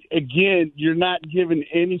 yeah, again, you're not giving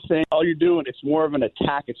anything. All you're doing, it's more of an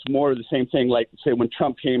attack. It's more of the same thing like, say, when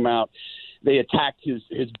Trump came out, they attacked his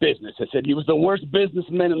business. They said he was the worst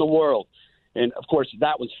businessman in the world. And, of course,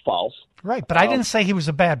 that was false. Right, but I didn't say he was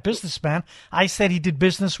a bad businessman. I said he did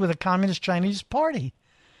business with a Communist Chinese Party.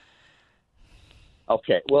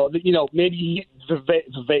 Okay, well, maybe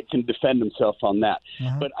Vivek can defend himself on that.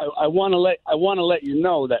 Uh-huh. But I want to let you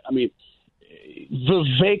know that,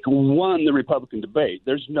 Vivek won the Republican debate.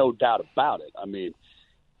 There's no doubt about it.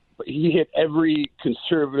 He hit every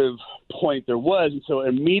conservative point there was, and so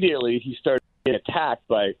immediately he started getting attacked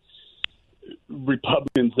by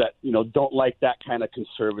Republicans that, don't like that kind of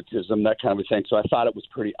conservatism, that kind of a thing. So I thought it was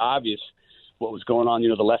pretty obvious what was going on.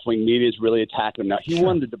 The left-wing media is really attacking him. Now, he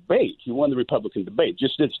won the debate. He won the Republican debate,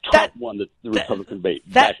 just as Trump won the Republican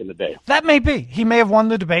debate back in the day. That may be. He may have won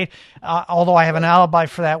the debate, although I have an alibi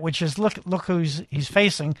for that, which is look who he's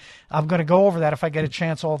facing. I'm going to go over that if I get a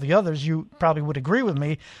chance. All the others, you probably would agree with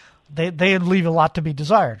me. They leave a lot to be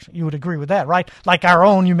desired. You would agree with that, right? Like our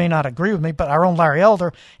own, you may not agree with me, but our own Larry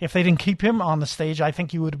Elder, if they didn't keep him on the stage, I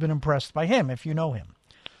think you would have been impressed by him if you know him.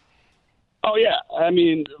 Oh, yeah. I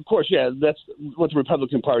mean, of course, yeah, that's what the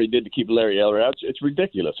Republican Party did to keep Larry Elder out. It's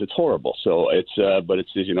ridiculous. It's horrible. So but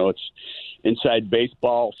it's inside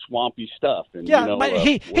baseball, swampy stuff. And, but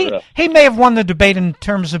he may have won the debate in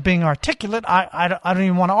terms of being articulate. I don't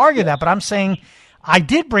even want to argue that, but I'm saying I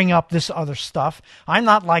did bring up this other stuff. I'm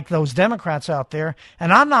not like those Democrats out there,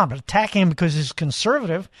 and I'm not attacking him because he's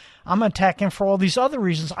conservative. I'm attacking him for all these other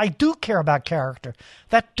reasons. I do care about character.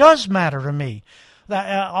 That does matter to me.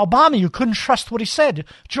 Obama, you couldn't trust what he said.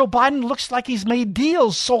 Joe Biden looks like he's made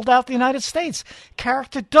deals, sold out the United States.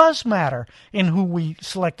 Character does matter in who we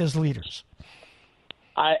select as leaders.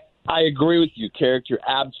 I agree with you. Character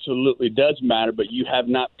absolutely does matter, but you have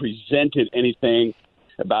not presented anything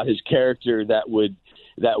about his character that would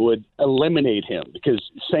eliminate him. Because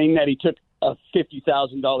saying that he took a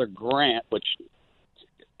 $50,000 grant, which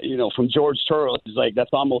from George Soros is like, that's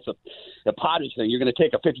almost a Padres thing. You're going to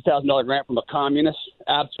take a $50,000 grant from a communist?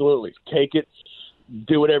 Absolutely, take it.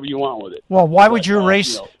 Do whatever you want with it. Well, why would you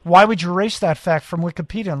erase that fact from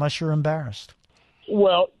Wikipedia unless you're embarrassed?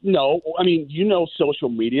 Well, no. I mean, social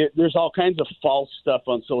media. There's all kinds of false stuff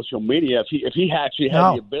on social media. If he actually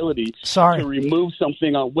had the ability to remove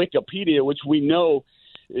something on Wikipedia, which we know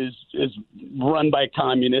is run by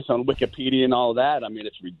communists on Wikipedia and all that, I mean,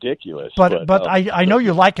 it's ridiculous. But I know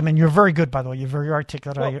you like him, and you're very good, by the way. You're very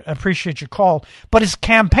articulate. I appreciate your call. But his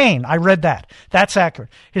campaign, I read that. That's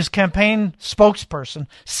accurate. His campaign spokesperson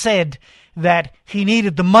said that he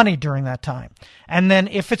needed the money during that time. And then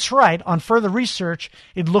if it's right, on further research,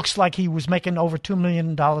 it looks like he was making over $2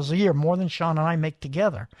 million a year, more than Sean and I make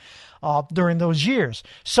together during those years.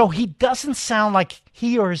 So he doesn't sound like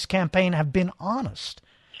he or his campaign have been honest.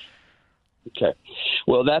 Okay.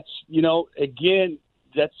 Well, that's, again,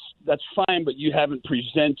 that's fine, but you haven't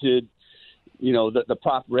presented, the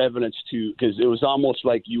proper evidence because it was almost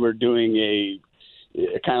like you were doing a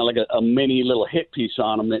kind of like a mini little hit piece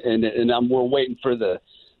on him, and we're waiting for the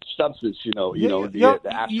substance, the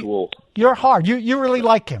actual. You're hard. You really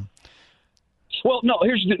like him. Well, no.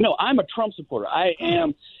 I'm a Trump supporter.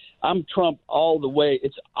 I'm Trump all the way.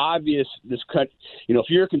 It's obvious this country. If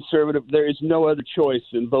you're a conservative, there is no other choice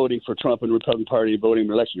than voting for Trump and the Republican Party, voting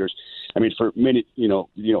in election years. I mean, for many,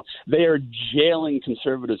 they are jailing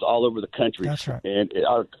conservatives all over the country. That's right. And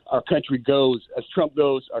our country goes as Trump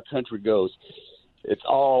goes. Our country goes. It's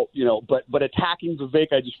all, but attacking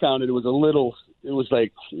Vivek, I just found it was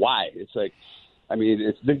like, why? It's like, I mean,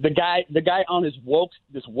 it's the guy on this woke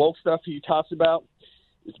stuff he talks about.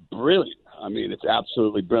 It's brilliant. I mean, it's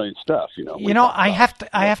absolutely brilliant stuff. I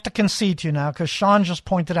have to concede to you now because Sean just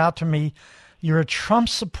pointed out to me you're a Trump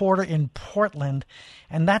supporter in Portland,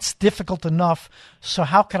 and that's difficult enough. So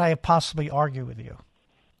how could I possibly argue with you?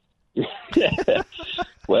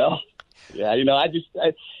 Well, yeah, I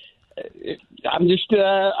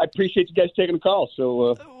appreciate you guys taking the call.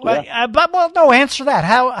 So, answer that.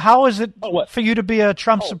 How is it for you to be a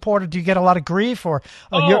Trump supporter? Do you get a lot of grief, or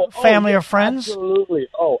your family or friends? Absolutely.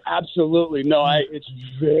 Oh, absolutely. No, it's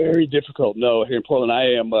very difficult. No, here in Portland,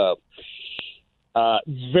 I am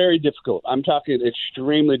very difficult. I'm talking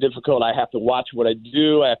extremely difficult. I have to watch what I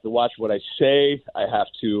do. I have to watch what I say. I have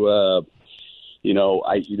to.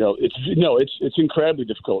 It's incredibly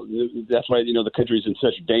difficult. That's why the country's in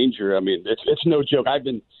such danger. I mean, it's no joke. I've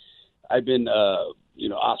been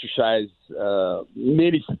ostracized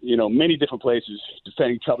many different places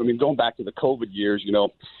defending Trump. I mean, going back to the COVID years,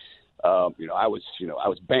 I was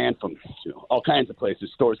banned from all kinds of places,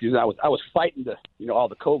 stores, because I was fighting all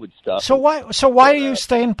the COVID stuff. So why do you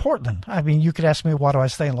stay in Portland? I mean, you could ask me why do I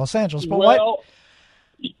stay in Los Angeles, but why?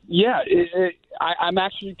 Yeah, I'm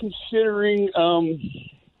actually considering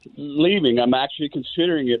leaving. I'm actually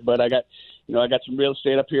considering it, but I got some real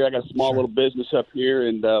estate up here. I got a small little business up here,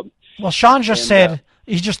 and well, Sean just said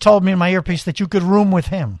he just told me in my earpiece that you could room with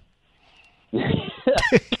him.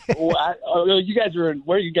 Well, you guys are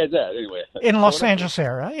where are you guys at anyway? In Los Angeles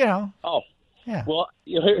area, Oh. Yeah. Well,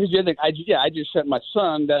 here's the other thing. I just sent my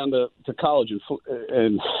son down to college,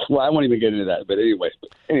 and I won't even get into that. But anyway.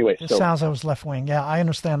 It sounds like it was left wing. Yeah, I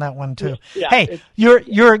understand that one too. Yeah, hey,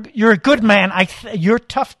 you're a good man. You're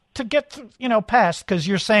tough to get past, because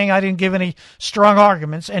you're saying I didn't give any strong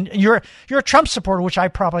arguments, and you're a Trump supporter, which I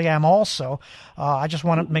probably am also. I just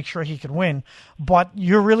want to make sure he could win, but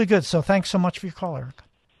you're really good. So thanks so much for your call, Eric.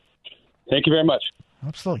 Thank you very much.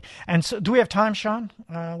 Absolutely. And so, do we have time, Sean?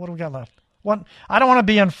 What do we got left? One. I don't want to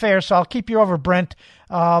be unfair, so I'll keep you over, Brent.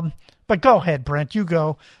 But go ahead, Brent. You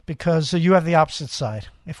go, because you have the opposite side.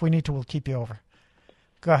 If we need to, we'll keep you over.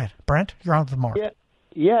 Go ahead, Brent. You're on with Mark.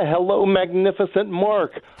 Yeah. Hello, magnificent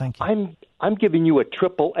Mark. Thank you. I'm giving you a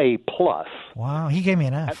AAA+. Wow, he gave me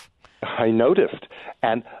an F. I noticed.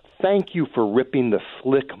 And thank you for ripping the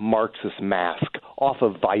slick Marxist mask off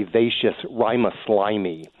of Vivacious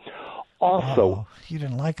Ramaswamy. Also, you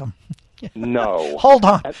didn't like him. No. Hold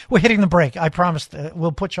on. We're hitting the break. I promised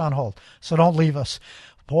we'll put you on hold, so don't leave us.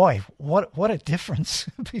 Boy, what a difference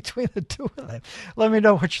between the two of them. Let me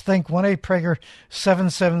know what you think.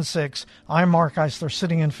 1-8-Prager-776. I'm Mark Eisler,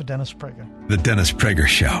 sitting in for Dennis Prager. The Dennis Prager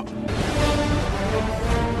Show.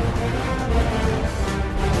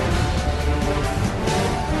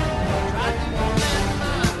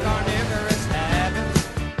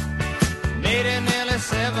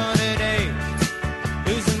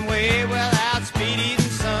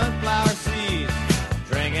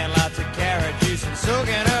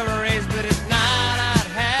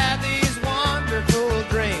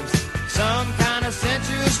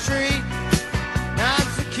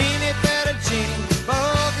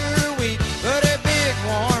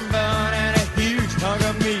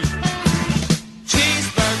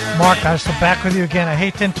 Mark Eisler back with you again. I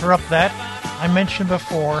hate to interrupt that. I mentioned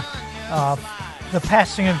before the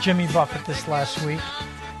passing of Jimmy Buffett this last week.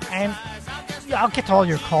 And I'll get to all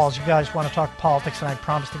your calls. You guys want to talk politics, and I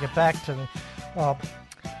promise to get back to them.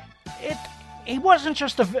 He wasn't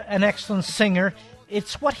just an excellent singer.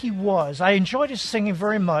 It's what he was. I enjoyed his singing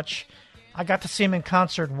very much. I got to see him in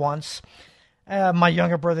concert once. My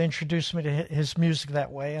younger brother introduced me to his music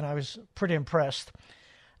that way, and I was pretty impressed.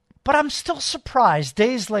 But I'm still surprised,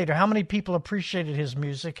 days later, how many people appreciated his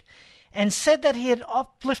music and said that he had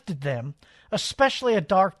uplifted them, especially at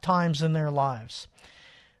dark times in their lives.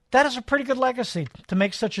 That is a pretty good legacy, to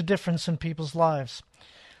make such a difference in people's lives,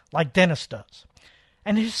 like Dennis does.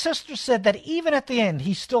 And his sister said that even at the end,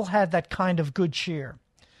 he still had that kind of good cheer.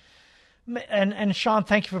 And Sean,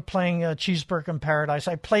 thank you for playing Cheeseburger in Paradise.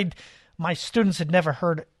 My students had never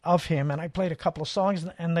heard of him, and I played a couple of songs,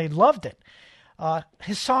 and they loved it.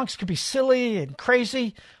 His songs could be silly and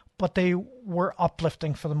crazy, but they were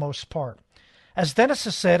uplifting for the most part. As Dennis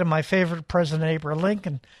has said, and my favorite president,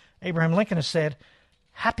 Abraham Lincoln has said,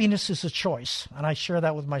 happiness is a choice, and I share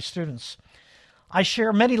that with my students. I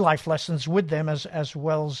share many life lessons with them as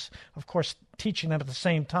well as, of course, teaching them at the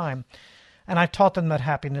same time, and I taught them that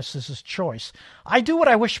happiness is a choice. I do what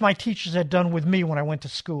I wish my teachers had done with me when I went to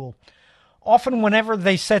school. Often whenever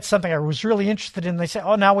they said something I was really interested in, they say,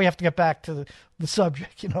 oh, now we have to get back to the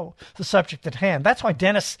subject, the subject at hand. That's why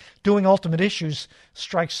Dennis doing Ultimate Issues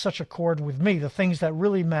strikes such a chord with me, the things that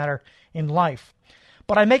really matter in life.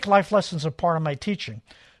 But I make life lessons a part of my teaching.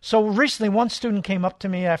 So recently one student came up to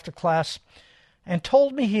me after class and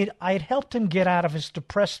told me I had helped him get out of his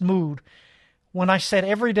depressed mood when I said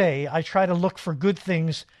every day I try to look for good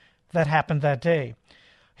things that happened that day.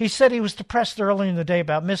 He said he was depressed early in the day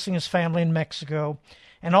about missing his family in Mexico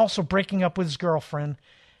and also breaking up with his girlfriend,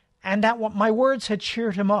 and that my words had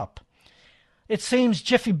cheered him up. It seems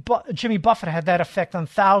Jimmy Buffett had that effect on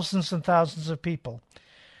thousands and thousands of people.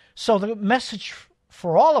 So the message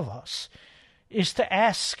for all of us is to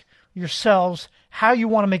ask yourselves how you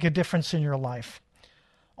want to make a difference in your life.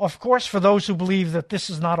 Of course, for those who believe that this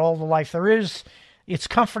is not all the life there is, it's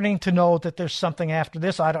comforting to know that there's something after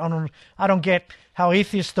this. I don't get how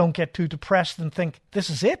atheists don't get too depressed and think this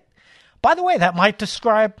is it. By the way, that might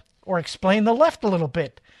describe or explain the left a little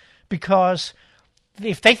bit, because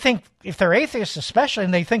if they're atheists especially,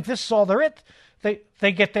 and they think this is all there is,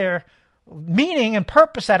 they get their meaning and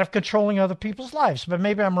purpose out of controlling other people's lives. But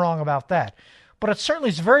maybe I'm wrong about that. But it certainly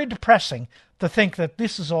is very depressing to think that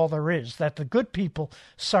this is all there is, that the good people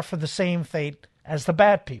suffer the same fate as the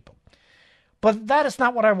bad people. But that is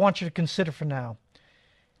not what I want you to consider for now.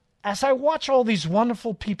 As I watch all these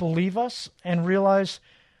wonderful people leave us and realize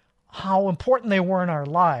how important they were in our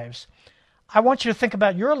lives, I want you to think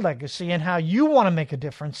about your legacy and how you want to make a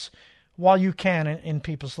difference while you can in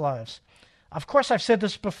people's lives. Of course, I've said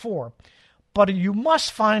this before, but you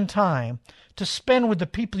must find time to spend with the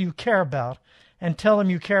people you care about and tell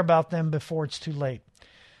them you care about them before it's too late.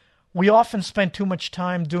 We often spend too much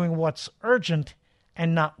time doing what's urgent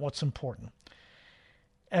and not what's important.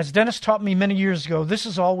 As Dennis taught me many years ago, this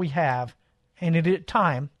is all we have, and it is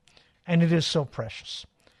time, and it is so precious.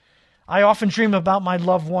 I often dream about my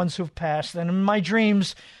loved ones who've passed, and in my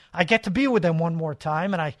dreams, I get to be with them one more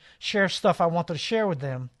time, and I share stuff I wanted to share with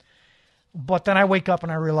them. But then I wake up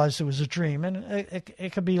and I realize it was a dream, and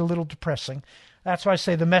it could be a little depressing. That's why I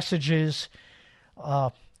say the message is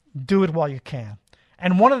do it while you can.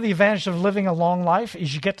 And one of the advantages of living a long life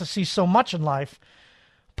is you get to see so much in life.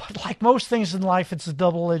 But like most things in life, it's a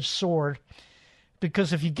double-edged sword.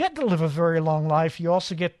 Because if you get to live a very long life, you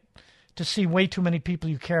also get to see way too many people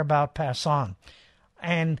you care about pass on.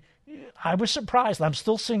 And I was surprised. I'm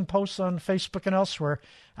still seeing posts on Facebook and elsewhere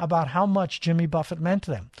about how much Jimmy Buffett meant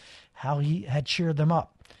to them, how he had cheered them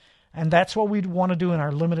up. And that's what we'd want to do in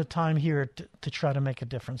our limited time here to try to make a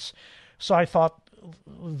difference. So I thought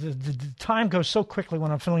the time goes so quickly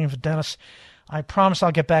when I'm filling in for Dennis. I promise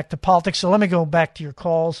I'll get back to politics. So let me go back to your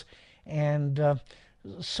calls. And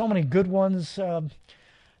so many good ones.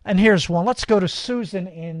 And here's one. Let's go to Susan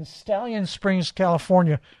in Stallion Springs,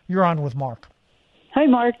 California. You're on with Mark. Hi,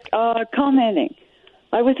 Mark. Commenting.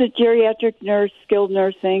 I was a geriatric nurse, skilled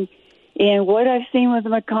nursing, and what I've seen with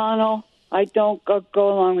McConnell, I don't go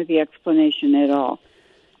along with the explanation at all.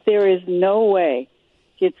 There is no way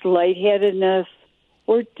it's lightheadedness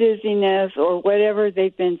or dizziness or whatever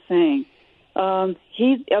they've been saying.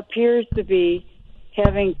 He appears to be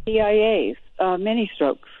having TIAs, mini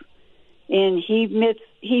strokes, and he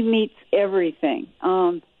meets everything.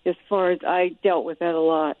 As far as I dealt with that a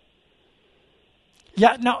lot.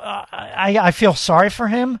 Yeah, no, I feel sorry for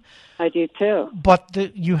him. I do too. But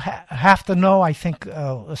you have to know, I think,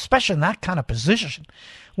 especially in that kind of position,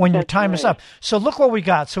 when your time is up. So look what we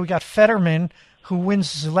got. So we got Fetterman, who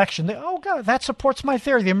wins his election. God, that supports my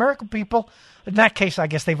theory. The American people, in that case, I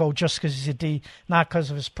guess they vote just because he's a D, not because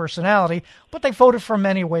of his personality. But they voted for him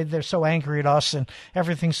anyway. They're so angry at us and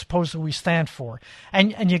everything supposedly we stand for.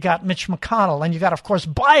 And you got Mitch McConnell. And you got, of course,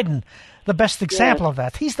 Biden, the best example of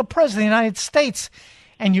that. He's the president of the United States.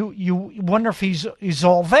 And you wonder if he's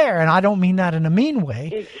all there. And I don't mean that in a mean way.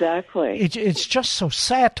 Exactly. It's just so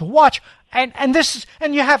sad to watch. And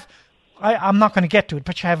you have... I'm not going to get to it,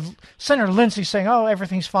 but you have Senator Lindsey saying,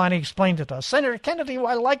 everything's fine, he explained it to us. Senator Kennedy, who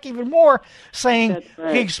I like even more, saying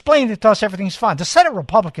he explained it to us, everything's fine. The Senate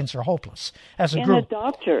Republicans are hopeless as a group.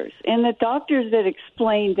 And the doctors that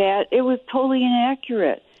explained that, it was totally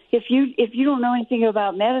inaccurate. If you don't know anything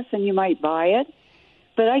about medicine, you might buy it.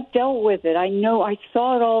 But I dealt with it. I know, I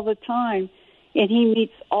saw it all the time, and he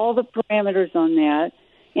meets all the parameters on that.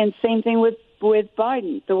 And same thing with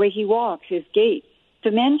Biden, the way he walks, his gait.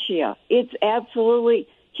 Dementia. It's absolutely,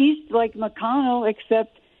 he's like McConnell,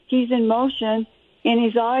 except he's in motion and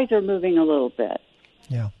his eyes are moving a little bit.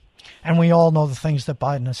 Yeah. And we all know the things that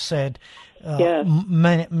Biden has said,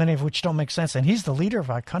 many of which don't make sense. And he's the leader of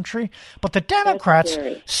our country. But the Democrats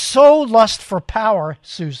so lust for power,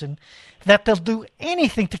 Susan, that they'll do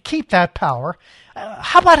anything to keep that power.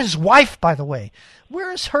 How about his wife, by the way?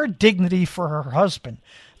 Where is her dignity for her husband?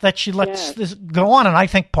 That she lets this go on, and I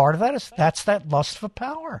think part of that is that lust for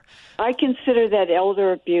power. I consider that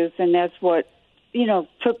elder abuse, and that's what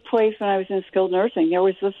took place when I was in skilled nursing. There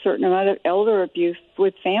was a certain amount of elder abuse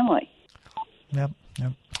with family. Yep.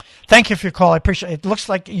 Thank you for your call. I appreciate it. It looks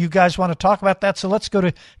like you guys want to talk about that, so let's go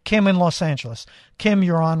to Kim in Los Angeles. Kim,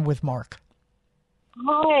 you're on with Mark.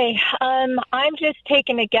 Hi. I'm just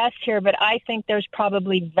taking a guess here, but I think there's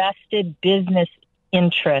probably vested business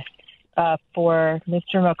interests for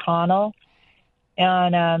Mr. McConnell.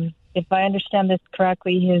 And if I understand this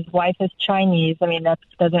correctly, his wife is Chinese. I mean, that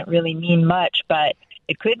doesn't really mean much, but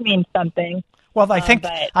it could mean something. Well, I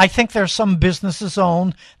think there's some businesses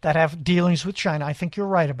owned that have dealings with China. I think you're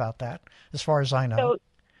right about that, as far as I know.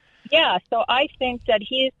 So I think that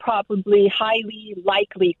he is probably highly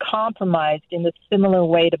likely compromised in a similar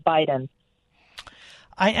way to Biden.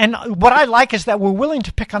 And what I like is that we're willing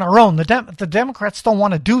to pick on our own. The Democrats don't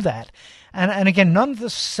want to do that. And again, none of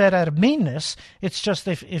this is said out of meanness. It's just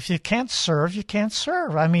if you can't serve, you can't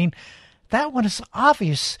serve. I mean, that one is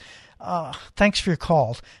obvious. Thanks for your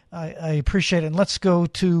call. I appreciate it. And let's go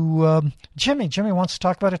to Jimmy. Jimmy wants to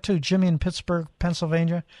talk about it too. Jimmy in Pittsburgh,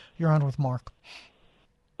 Pennsylvania. You're on with Mark.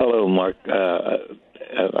 Hello, Mark.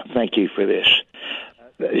 Thank you for this.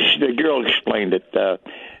 The girl explained it.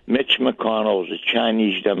 Mitch McConnell is a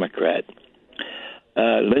Chinese Democrat.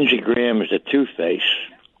 Lindsey Graham is a two-face.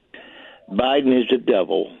 Biden is the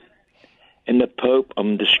devil. And the Pope,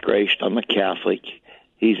 I'm disgraced. I'm a Catholic.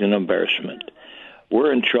 He's an embarrassment.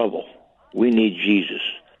 We're in trouble. We need Jesus.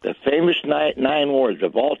 The famous nine words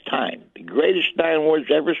of all time, the greatest 9 words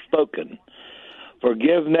ever spoken.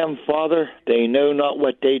 Forgive them, Father. They know not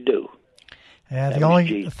what they do.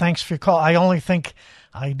 Yeah, thanks for your call.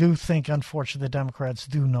 I do think, unfortunately, the Democrats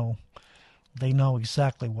do know They know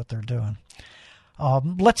exactly what they're doing.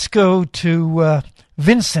 Let's go to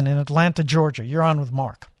Vincent in Atlanta, Georgia. You're on with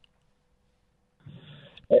Mark.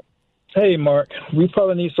 Hey, Mark. We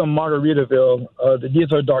probably need some Margaritaville.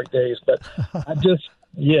 These are dark days, but I just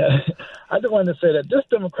wanted to say that this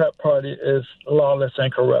Democrat Party is lawless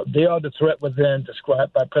and corrupt. They are the threat within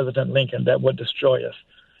described by President Lincoln that would destroy us.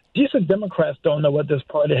 Decent Democrats don't know what this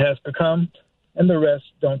party has become, and the rest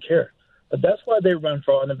don't care. But that's why they run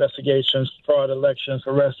fraud investigations, fraud elections,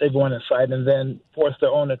 arrest everyone in sight, and then force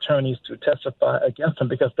their own attorneys to testify against them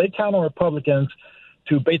because they count on Republicans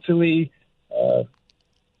to basically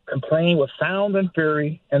complain with sound and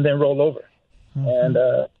fury and then roll over. Mm-hmm.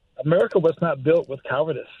 And America was not built with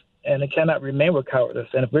cowardice, and it cannot remain with cowardice.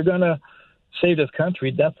 And if we're going to save this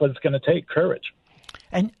country, that's what it's going to take, courage.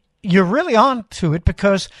 And you're really on to it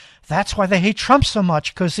because that's why they hate Trump so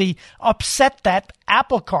much, because he upset that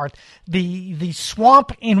apple cart, the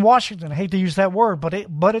swamp in Washington. I hate to use that word,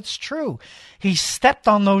 but it's true. He stepped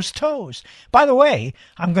on those toes. By the way,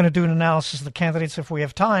 I'm going to do an analysis of the candidates if we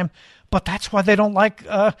have time, but that's why they don't like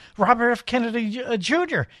Robert F. Kennedy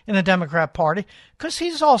Jr. in the Democrat Party, because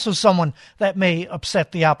he's also someone that may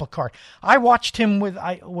upset the apple cart. I watched him with,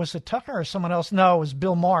 was it Tucker or someone else? No, it was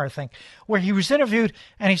Bill Maher, I think, where he was interviewed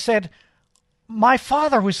and he said, my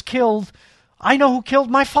father was killed. I know who killed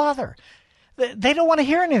my father. They don't want to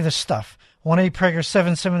hear any of this stuff. 1-800-PRAGER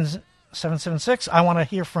 776. I want to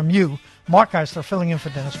hear from you. Mark Eisler filling in for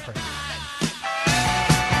Dennis Prager.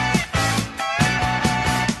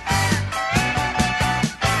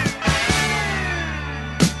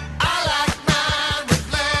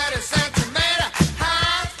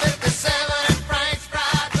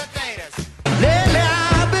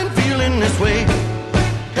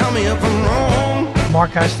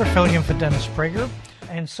 Mark Eisler filling in for Dennis Prager.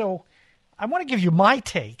 And so I want to give you my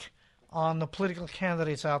take on the political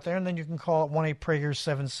candidates out there, and then you can call it 1-800-PRAGER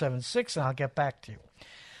 776, and I'll get back to you.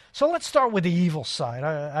 So let's start with the evil side.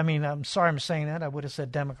 I mean, I'm sorry I'm saying that. I would have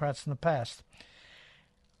said Democrats in the past.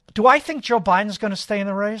 Do I think Joe Biden's going to stay in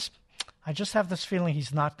the race? I just have this feeling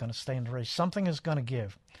he's not going to stay in the race. Something is going to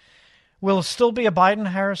give. Will it still be a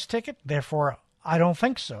Biden-Harris ticket? Therefore, I don't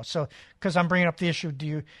think so. So, because I'm bringing up the issue,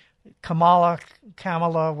 Kamala,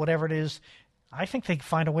 whatever it is, I think they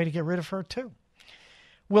find a way to get rid of her too.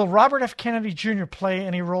 Will Robert F. Kennedy Jr. play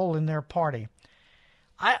any role in their party?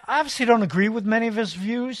 I obviously don't agree with many of his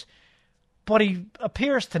views, but he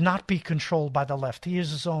appears to not be controlled by the left. He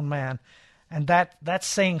is his own man, and that's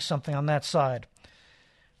saying something on that side.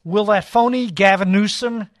 Will that phony Gavin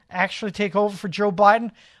Newsom actually take over for Joe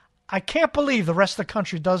Biden? I can't believe the rest of the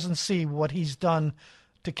country doesn't see what he's done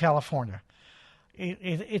to California.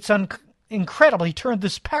 It's incredible. He turned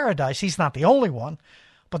this paradise. He's not the only one,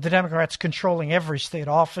 but the Democrats controlling every state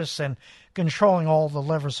office and controlling all the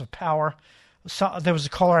levers of power. So, there was a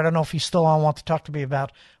caller, I don't know if he's still on, want to talk to me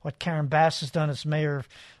about what Karen Bass has done as mayor of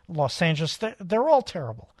Los Angeles. They're all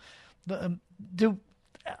terrible. The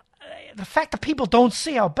fact that people don't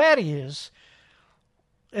see how bad he is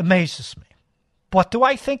amazes me. But do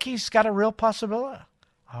I think he's got a real possibility?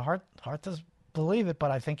 Hard to believe it,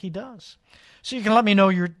 but I think he does. So you can let me know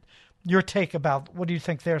your take about what do you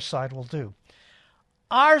think their side will do.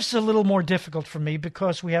 Ours is a little more difficult for me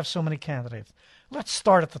because we have so many candidates. Let's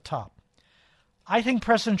start at the top. I think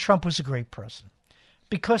President Trump was a great president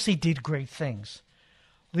because he did great things.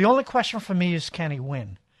 The only question for me is, can he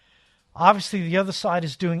win? Obviously, the other side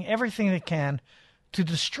is doing everything they can to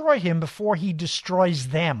destroy him before he destroys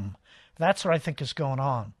them. That's what I think is going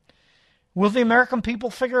on. Will the American people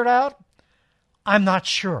figure it out? I'm not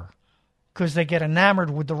sure, because they get enamored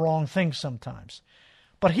with the wrong things sometimes.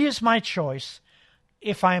 But he is my choice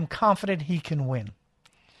if I am confident he can win.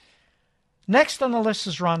 Next on the list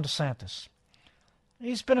is Ron DeSantis.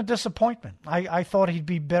 He's been a disappointment. I thought he'd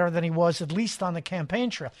be better than he was, at least on the campaign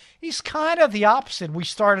trail. He's kind of the opposite. We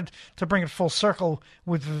started to bring it full circle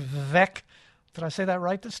with Vivek. Did I say that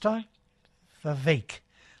right this time? Vivek.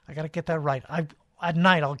 I got to get that right. At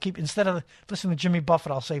night, I'll keep, instead of listening to Jimmy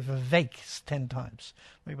Buffett, I'll say Vivek 10 times.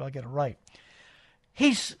 Maybe I'll get it right.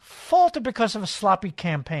 He's faulted because of a sloppy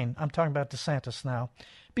campaign. I'm talking about DeSantis now.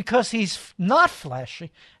 Because he's not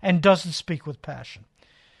flashy and doesn't speak with passion.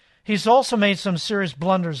 He's also made some serious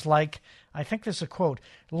blunders like, I think there's a quote,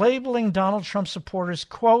 labeling Donald Trump supporters,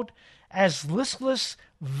 quote, as listless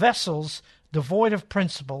vessels devoid of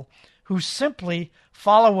principle who simply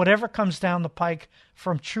follow whatever comes down the pike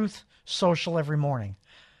from Truth Social every morning.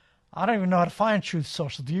 I don't even know how to find Truth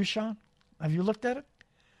Social. Do you, Sean? Have you looked at it?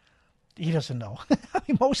 He doesn't know. I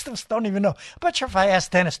mean, most of us don't even know. I bet you if I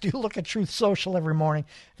ask Dennis, do you look at Truth Social every morning?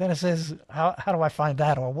 Dennis says, how do I find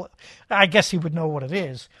that? Or what? I guess he would know what it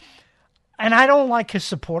is. And I don't like his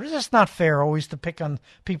supporters. It's not fair always to pick on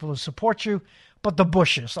people who support you, but the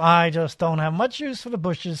Bushes. I just don't have much use for the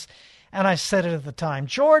Bushes. And I said it at the time.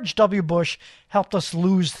 George W. Bush helped us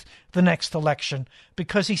lose the next election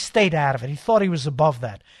because he stayed out of it. He thought he was above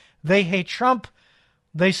that. They hate Trump.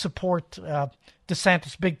 They support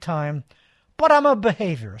DeSantis big time. But I'm a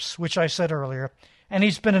behaviorist, which I said earlier, and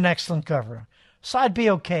he's been an excellent governor. So I'd be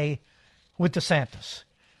okay with DeSantis.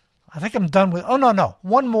 I think I'm done with... Oh, no.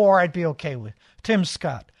 One more I'd be okay with. Tim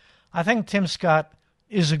Scott. I think Tim Scott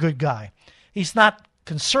is a good guy. He's not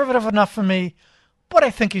conservative enough for me, but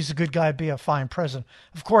I think he's a good guy, be a fine president.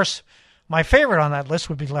 Of course, my favorite on that list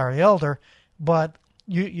would be Larry Elder, but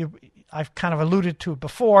I've kind of alluded to it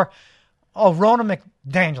before. Oh, Ronna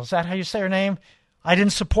McDaniel, is that how you say her name? I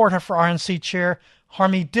didn't support her for RNC chair.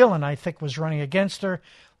 Harmeet Dillon, I think, was running against her.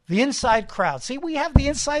 The inside crowd. See, we have the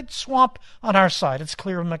inside swamp on our side. It's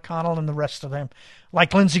clear with McConnell and the rest of them.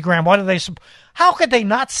 Like Lindsey Graham, why do they support? How could they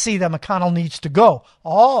not see that McConnell needs to go?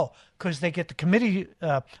 Oh, because they get the committee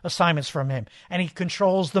assignments from him, and he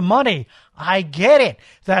controls the money. I get it.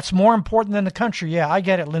 That's more important than the country. Yeah, I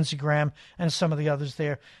get it, Lindsey Graham and some of the others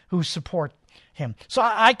there who support him. So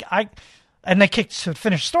and they kicked to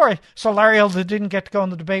finish the story. So Larry Elder didn't get to go in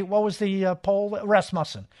the debate. What was the poll?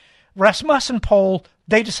 Rasmussen poll,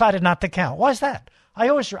 they decided not to count. Why is that?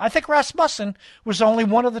 I think Rasmussen was only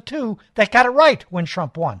one of the two that got it right when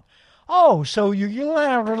Trump won. Oh, so you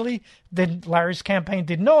unilaterally, then Larry's campaign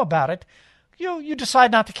didn't know about it. You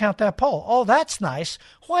decide not to count that poll. Oh, that's nice.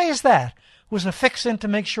 Why is that? Was a fix-in to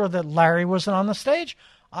make sure that Larry wasn't on the stage?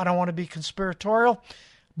 I don't want to be conspiratorial,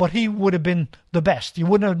 but he would have been the best. You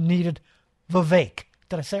wouldn't have needed Vivek.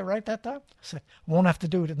 Did I say it right that time? I won't have to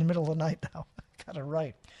do it in the middle of the night now. I got it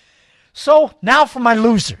right. So now for my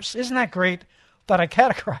losers. Isn't that great that I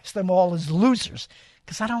categorize them all as losers?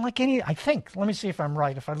 Because I don't like any, I think. Let me see if I'm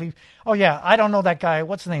right. If I leave. Oh, yeah, I don't know that guy.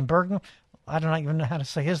 What's his name? Burgum? I don't even know how to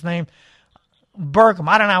say his name. Burgum.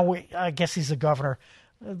 I don't know. I guess he's a governor.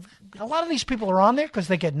 A lot of these people are on there because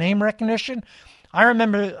they get name recognition. I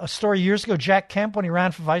remember a story years ago, Jack Kemp, when he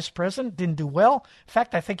ran for vice president, didn't do well. In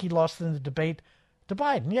fact, I think he lost in the debate to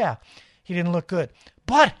Biden. Yeah, he didn't look good.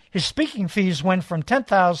 But his speaking fees went from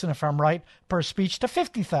 $10,000, if I'm right, per speech to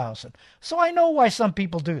 $50,000. So I know why some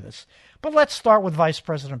people do this. But let's start with Vice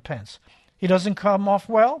President Pence. He doesn't come off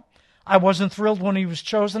well. I wasn't thrilled when he was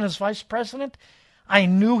chosen as vice president. I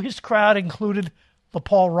knew his crowd included the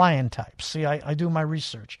Paul Ryan types. See, I do my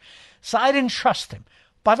research. So I didn't trust him.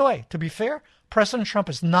 By the way, to be fair, President Trump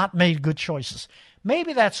has not made good choices.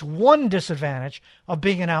 Maybe that's one disadvantage of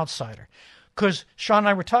being an outsider. Because Sean and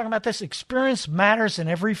I were talking about this. Experience matters in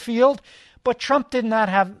every field, but Trump did not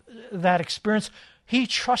have that experience. He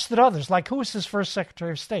trusted others. Like, who was his first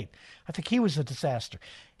Secretary of State? I think he was a disaster.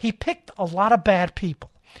 He picked a lot of bad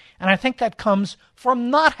people. And I think that comes from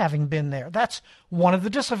not having been there. That's one of the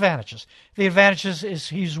disadvantages. The advantages is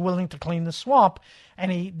he's willing to clean the swamp,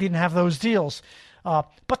 and he didn't have those deals.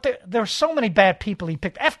 But there are so many bad people he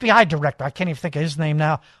picked. FBI director, I can't even think of his name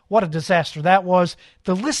now. What a disaster that was.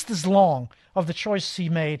 The list is long of the choices he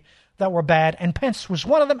made that were bad, and Pence was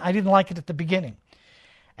one of them. I didn't like it at the beginning.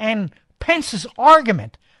 And Pence's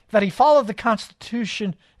argument that he followed the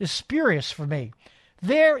Constitution is spurious for me.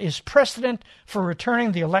 There is precedent for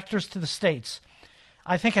returning the electors to the states.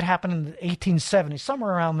 I think it happened in the 1870s,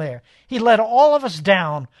 somewhere around there. He let all of us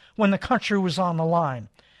down when the country was on the line.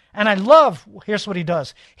 And I love, here's what he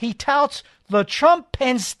does. He touts the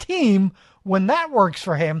Trump-Pence team when that works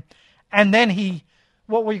for him, and then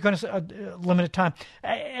what were you going to say? Limited time.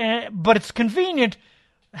 But it's convenient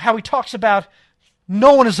how he talks about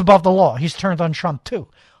no one is above the law. He's turned on Trump, too.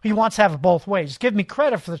 He wants to have it both ways. Give me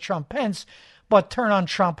credit for the Trump-Pence, but turn on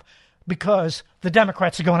Trump because the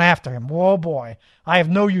Democrats are going after him. Oh, boy. I have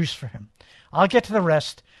no use for him. I'll get to the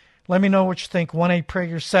rest. Let me know what you think.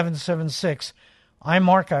 1-8-Prager-776. I'm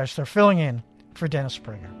Mark Eisler, filling in for Dennis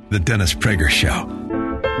Prager. The Dennis Prager Show.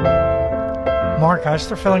 Mark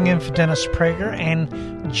Eisler filling in for Dennis Prager.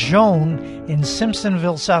 And Joan in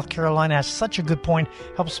Simpsonville, South Carolina, has such a good point.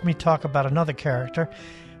 Helps me talk about another character.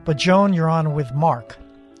 But Joan, you're on with Mark.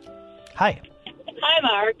 Hi. Hi,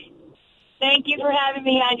 Mark. Thank you for having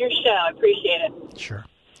me on your show. I appreciate it. Sure.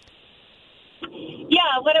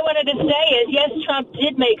 Yeah, what I wanted to say is, yes, Trump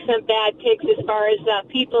did make some bad picks as far as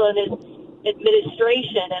people in his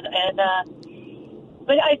administration,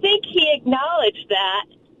 but I think he acknowledged that.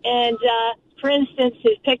 And for instance,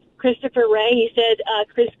 his pick, Christopher Wray, he said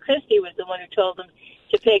Chris Christie was the one who told him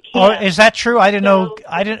to pick him. Oh, is that true? I didn't know.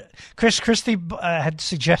 Chris Christie had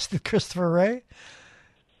suggested Christopher Wray.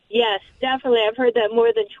 Yes, definitely. I've heard that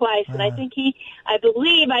more than twice, and I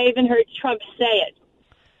believe I even heard Trump say it.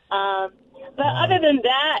 But other than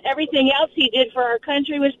that, everything else he did for our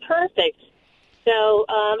country was perfect. So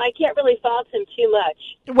I can't really fault him too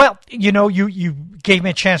much. Well, you gave me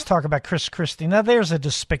a chance to talk about Chris Christie. Now, there's a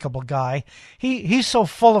despicable guy. He's so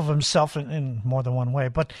full of himself in more than one way,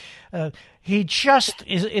 but he just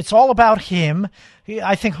is. It's all about him.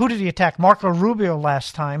 I think, who did he attack? Marco Rubio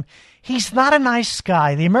last time. He's not a nice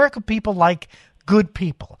guy. The American people like good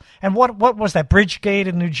people. And what was that, Bridgegate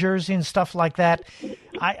in New Jersey and stuff like that?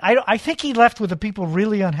 I think he left with the people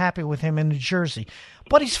really unhappy with him in New Jersey.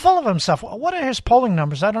 But he's full of himself. What are his polling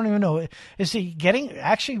numbers? I don't even know. Is he getting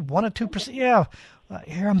actually 1 or 2%? Yeah.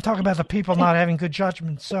 Here I'm talking about the people not having good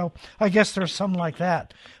judgment. So I guess there's some like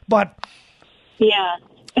that. But yeah,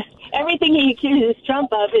 everything he accuses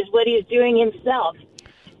Trump of is what he's doing himself.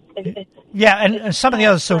 Yeah, and some of the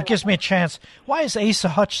others, so it gives me a chance. Why is Asa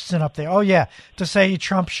Hutchinson up there? Oh, yeah, to say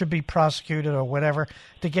Trump should be prosecuted or whatever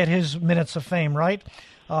to get his minutes of fame, right?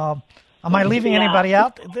 Am I leaving anybody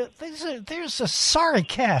out? There's a sorry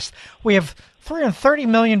cast. We have 330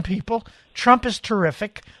 million people. Trump is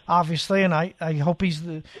terrific, obviously, and I hope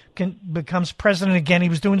becomes president again. He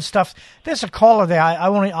was doing stuff. There's a caller there.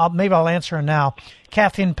 Maybe I'll answer her now.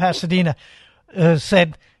 Kathy in Pasadena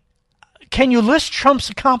said, can you list Trump's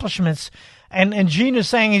accomplishments? And Gene is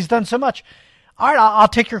saying he's done so much. All right, I'll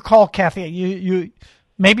take your call, Kathy.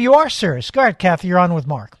 Maybe you are serious. Go ahead, Kathy. You're on with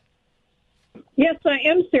Mark. Yes, I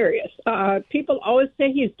am serious. People always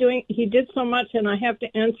say he did so much, and I have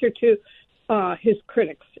to answer to his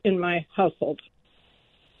critics in my household.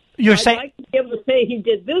 I'd like to be able to say he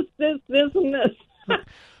did this, and this.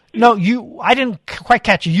 No, I didn't quite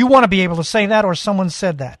catch you. You want to be able to say that, or someone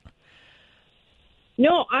said that?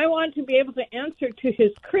 No, I want to be able to answer to his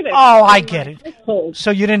critics. Oh, I get it. Household. So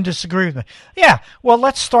you didn't disagree with me. Yeah, well,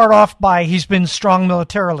 let's start off by he's been strong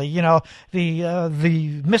militarily.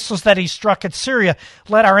 The missiles that he struck at Syria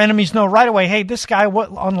let our enemies know right away, hey, this guy,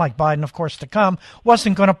 unlike Biden, of course, to come,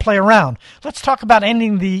 wasn't going to play around. Let's talk about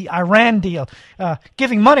ending the Iran deal,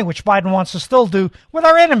 giving money, which Biden wants to still do, with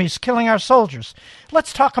our enemies, killing our soldiers.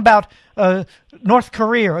 Let's talk about North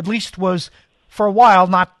Korea, at least was for a while,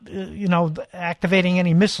 not, activating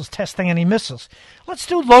any missiles, testing any missiles. Let's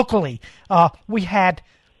do locally.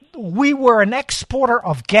 We were an exporter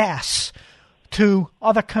of gas to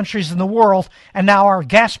other countries in the world, and now our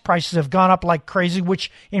gas prices have gone up like crazy, which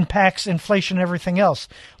impacts inflation and everything else.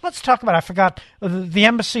 Let's talk about, I forgot, the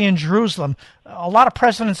embassy in Jerusalem. A lot of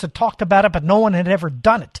presidents had talked about it, but no one had ever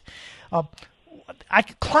done it.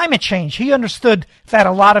 Climate change, he understood that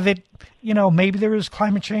a lot of it, maybe there is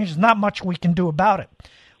climate change. There's not much we can do about it.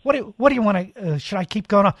 What do you want to, should I keep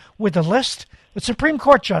going on with the list? The Supreme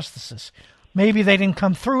Court justices. Maybe they didn't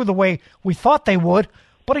come through the way we thought they would,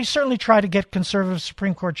 but he certainly tried to get conservative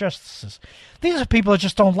Supreme Court justices. These are people that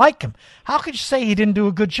just don't like him. How could you say he didn't do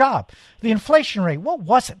a good job? The inflation rate, what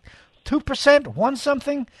was it? 2%? 1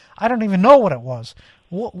 something? I don't even know what it was.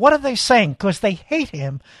 What are they saying? Because they hate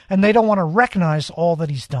him and they don't want to recognize all that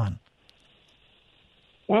he's done.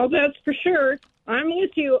 Well, that's for sure. I'm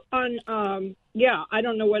with you on, I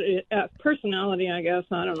don't know what personality, I guess.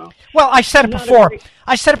 I don't know. Well, I said it before.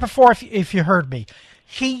 If you heard me.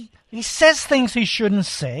 He says things he shouldn't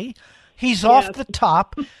say. He's off the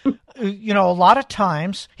top. A lot of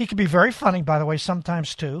times. He can be very funny, by the way,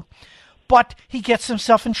 sometimes too. But he gets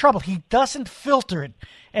himself in trouble. He doesn't filter it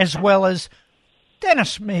as well as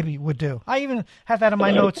Dennis maybe would do. I even have that in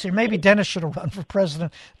my notes here. Maybe Dennis should have run for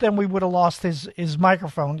president. Then we would have lost his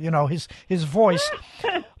microphone, his voice.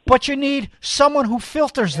 But you need someone who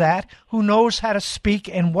filters that, who knows how to speak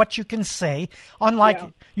and what you can say. Unlike,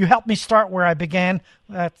 you helped me start where I began.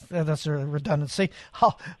 That's a redundancy.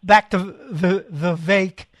 Back to the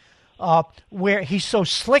Vake, where he's so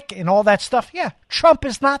slick and all that stuff. Yeah, Trump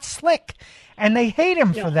is not slick. And they hate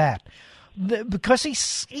him for that. Because he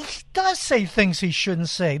does say things he shouldn't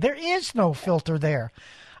say. There is no filter there.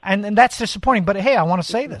 And that's disappointing. But, hey, I want to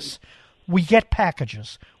say this. We get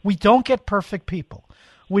packages. We don't get perfect people.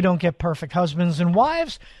 We don't get perfect husbands and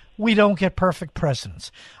wives. We don't get perfect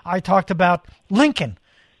presidents. I talked about Lincoln,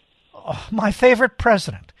 my favorite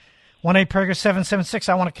president. 1-800-776.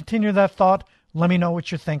 I want to continue that thought. Let me know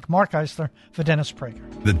what you think. Mark Eisler for Dennis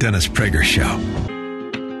Prager. The Dennis Prager Show.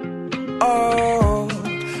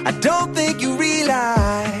 I don't think you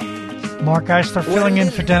realize. Mark Eisler filling in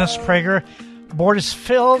for Dennis Prager. The board is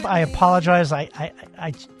filled. I apologize.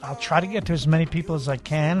 I'll try to get to as many people as I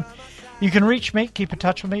can. You can reach me. Keep in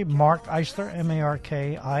touch with me. Mark Eisler,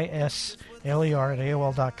 MarkIsler at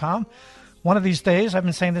AOL.com. One of these days, I've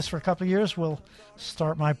been saying this for a couple of years, we'll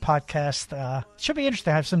start my podcast. It should be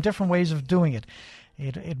interesting. I have some different ways of doing it.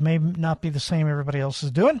 It may not be the same everybody else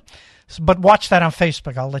is doing, but watch that on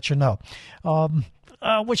Facebook. I'll let you know.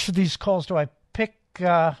 Which of these calls do I pick?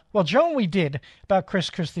 Well, Joan we did about Chris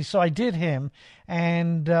Christie, so I did him.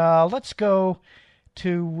 And let's go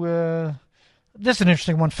to, this is an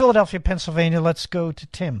interesting one, Philadelphia, Pennsylvania. Let's go to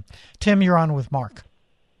Tim. Tim, you're on with Mark.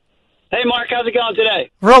 Hey, Mark, how's it going today?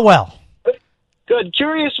 Real well. Good.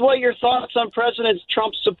 Curious what your thoughts on President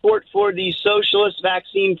Trump's support for the socialist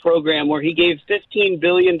vaccine program, where he gave $15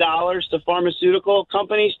 billion to pharmaceutical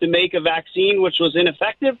companies to make a vaccine which was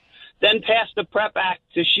ineffective, then passed the PrEP Act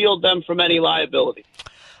to shield them from any liability.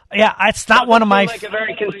 Yeah, it's not one of my... like a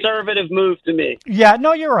very conservative move to me. Yeah,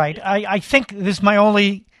 no, you're right. I think this is my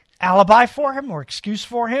only alibi for him or excuse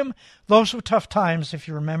for him. Those were tough times, if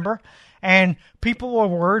you remember. And people were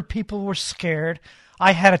worried. People were scared.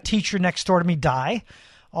 I had a teacher next door to me die.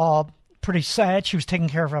 Pretty sad. She was taking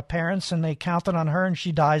care of her parents, and they counted on her, and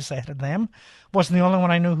she dies ahead of them. Wasn't the only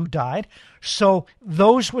one I knew who died. So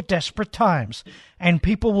those were desperate times. And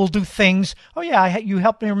people will do things. Oh, yeah, you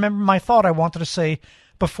helped me remember my thought I wanted to say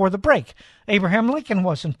before the break. Abraham Lincoln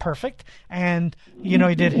wasn't perfect, and, he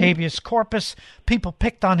did habeas corpus. People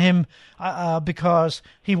picked on him because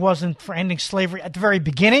he wasn't for ending slavery at the very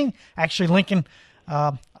beginning. Actually, Lincoln,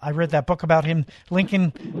 I read that book about him.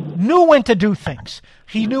 Lincoln knew when to do things.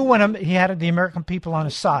 He knew when he had the American people on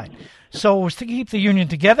his side. So it was to keep the Union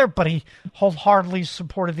together, but he wholeheartedly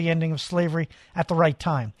supported the ending of slavery at the right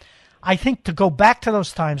time. I think to go back to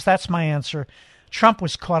those times, that's my answer. Trump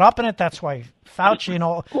was caught up in it. That's why Fauci and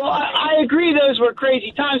all. Well, I agree those were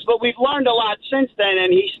crazy times, but we've learned a lot since then,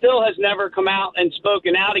 and he still has never come out and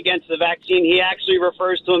spoken out against the vaccine. He actually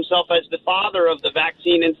refers to himself as the father of the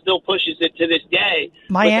vaccine and still pushes it to this day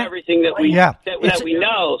with everything that we that we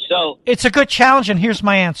know. So it's a good challenge, and here's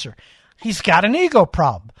my answer. He's got an ego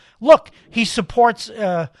problem. Look, he supports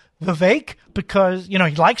Vivek because, he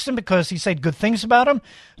likes him because he said good things about him.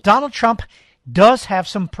 Donald Trump does have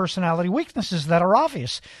some personality weaknesses that are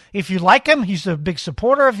obvious. If you like him, he's a big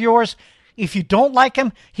supporter of yours. If you don't like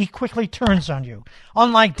him, he quickly turns on you.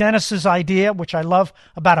 Unlike Dennis's idea, which I love,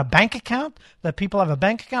 about a bank account, that people have a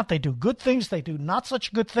bank account, they do good things, they do not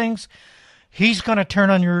such good things, he's going to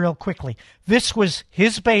turn on you real quickly. This was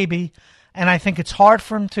his baby, and I think it's hard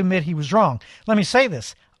for him to admit he was wrong. Let me say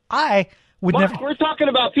this. We're talking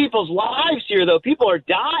about people's lives here, though. People are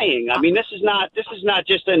dying. I mean, this is not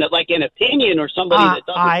just an opinion or somebody that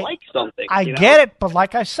doesn't like something. I get it, but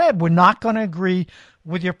like I said, we're not going to agree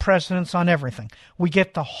with your presidents on everything. We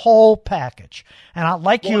get the whole package, and I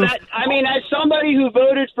like you. As somebody who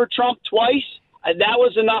voted for Trump twice, that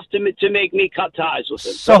was enough to make me cut ties with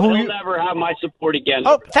him. So he'll never have my support again.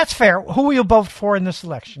 Oh, that's fair. Who will you vote for in this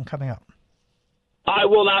election coming up? I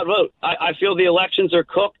will not vote. I feel the elections are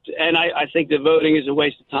cooked, and I think that voting is a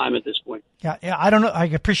waste of time at this point. Yeah, I don't know. I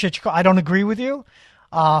appreciate you. I don't agree with you.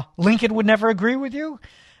 Lincoln would never agree with you.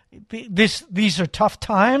 These are tough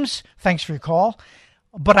times. Thanks for your call.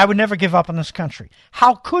 But I would never give up on this country.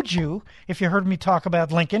 How could you, if you heard me talk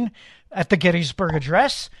about Lincoln at the Gettysburg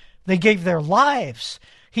Address? They gave their lives.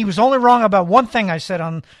 He was only wrong about one thing I said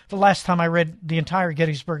on the last time I read the entire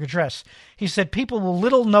Gettysburg Address. He said, people will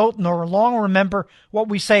little note nor long remember what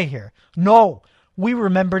we say here. No, we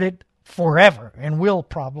remembered it forever and will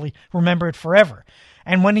probably remember it forever.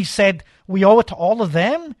 And when he said we owe it to all of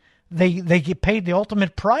them, they get paid the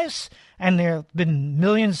ultimate price, and there have been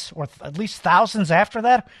millions or at least thousands after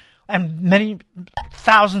that, and many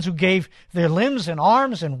thousands who gave their limbs and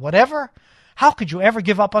arms and whatever. How could you ever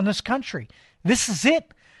give up on this country? This is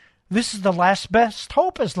it. This is the last best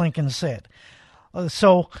hope, as Lincoln said.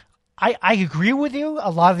 So I agree with you. A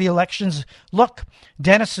lot of the elections, look,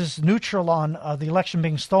 Dennis is neutral on the election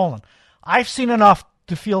being stolen. I've seen enough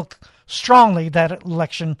to feel strongly that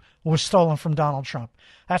election was stolen from Donald Trump.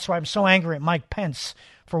 That's why I'm so angry at Mike Pence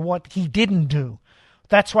for what he didn't do.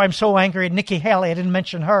 That's why I'm so angry at Nikki Haley. I didn't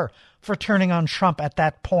mention her for turning on Trump at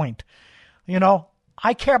that point.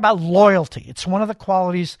 I care about loyalty. It's one of the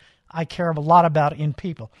qualities I care a lot about in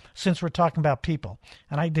people, since we're talking about people,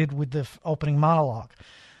 and I did with the opening monologue.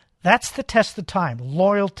 That's the test of time.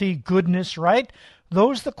 Loyalty, goodness, right?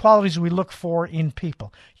 Those are the qualities we look for in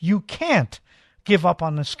people. You can't give up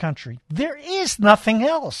on this country. There is nothing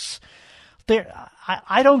else.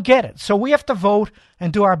 I don't get it. So we have to vote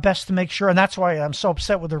and do our best to make sure, and that's why I'm so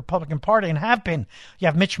upset with the Republican Party and have been. You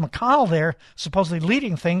have Mitch McConnell there supposedly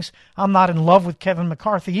leading things. I'm not in love with Kevin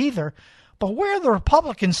McCarthy either. But where are the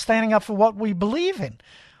Republicans standing up for what we believe in,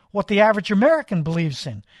 what the average American believes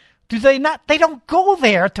in? Do they not? They don't go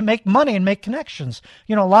there to make money and make connections.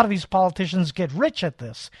 A lot of these politicians get rich at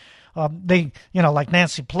this. They, like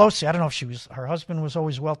Nancy Pelosi. I don't know if her husband was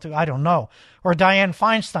always wealthy. I don't know. Or Dianne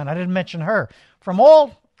Feinstein. I didn't mention her. From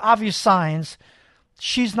all obvious signs,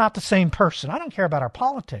 she's not the same person. I don't care about her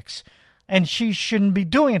politics, and she shouldn't be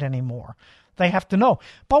doing it anymore. They have to know.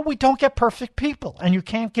 But we don't get perfect people, and you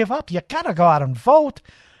can't give up. You got to go out and vote.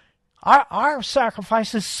 Our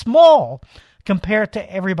sacrifice is small compared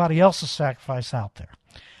to everybody else's sacrifice out there.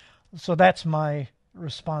 So that's my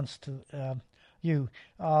response to you.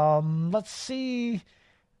 Let's see.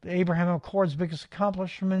 The Abraham Accords' biggest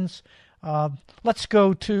accomplishments. Let's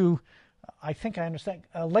go to, I think I understand,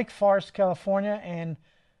 Lake Forest, California, and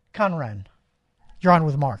Conran. You're on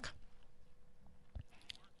with Mark.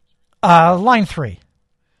 Line 3.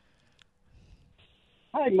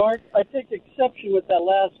 Hi, Mark. I take exception with that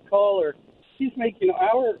last caller. He's making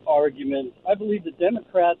our argument. I believe the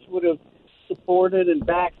Democrats would have supported and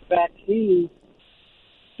backed vaccines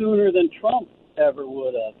sooner than Trump ever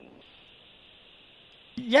would have.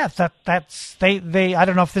 Yes, that's they. I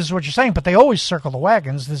don't know if this is what you're saying, but they always circle the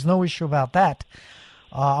wagons. There's no issue about that,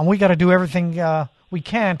 and we got to do everything we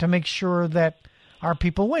can to make sure that our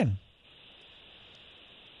people win.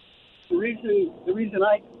 The reason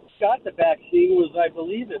I got the vaccine was I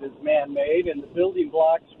believe it is man-made, and the building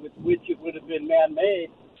blocks with which it would have been man-made,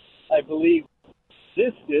 I believe,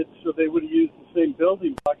 existed, so they would have used the same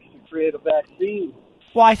building blocks to create a vaccine.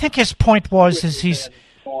 Well, I think his point was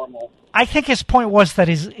I think his point was that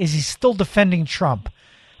he's still defending Trump,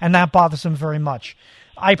 and that bothers him very much.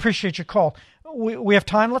 I appreciate your call. We have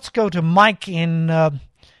time. Let's go to Mike in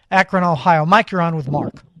Akron, Ohio. Mike, you're on with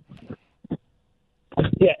Mark.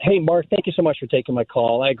 Yeah. Hey, Mark, thank you so much for taking my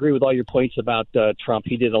call. I agree with all your points about Trump.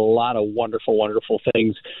 He did a lot of wonderful, wonderful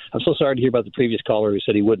things. I'm so sorry to hear about the previous caller who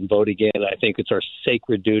said he wouldn't vote again. I think it's our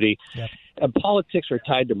sacred duty. Yep. And politics are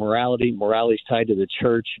tied to morality. Morality is tied to the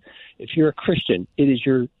church. If you're a Christian, it is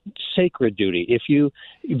your sacred duty. If you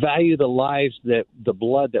value the lives, the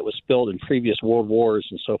blood that was spilled in previous world wars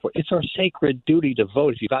and so forth, it's our sacred duty to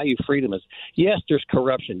vote. If you value freedom, yes, there's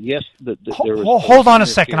corruption. Yes, hold on a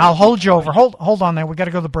second. I'll hold you over. Hold on there. We got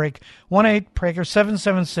to go to the break.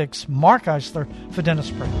 1-8-Prager-776. Mark Eisler for Dennis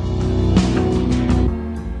Prager.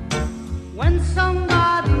 When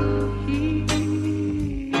somebody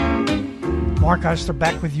Mark Eisler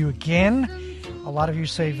back with you again. A lot of you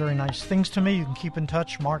say very nice things to me. You can keep in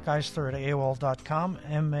touch. Mark Eisler at AOL.com.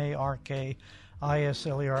 MarkIsler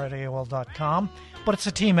at AOL.com. But it's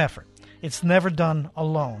a team effort. It's never done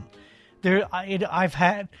alone.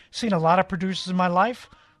 I've seen a lot of producers in my life.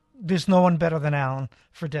 There's no one better than Alan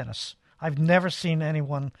for Dennis. I've never seen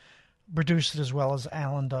anyone produce it as well as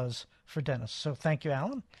Alan does for Dennis. So thank you,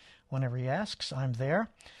 Alan. Whenever he asks, I'm there.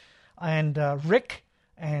 And Rick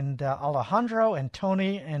and Alejandro and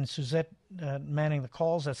Tony and Suzette manning the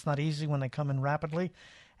calls. That's not easy when they come in rapidly.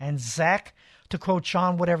 And Zach, to quote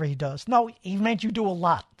Sean, whatever he does. No, he made you do a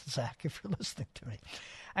lot, Zach, if you're listening to me.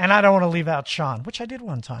 And I don't want to leave out Sean, which I did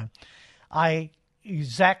one time.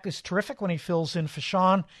 Zach is terrific when he fills in for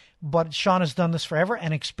Sean, but Sean has done this forever,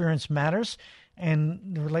 and experience matters, and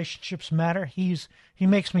the relationships matter. He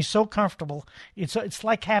makes me so comfortable. It's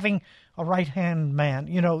like having a right-hand man.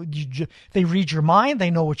 They read your mind.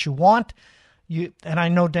 They know what you want. And I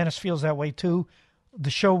know Dennis feels that way too.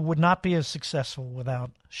 The show would not be as successful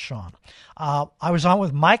without Sean. I was on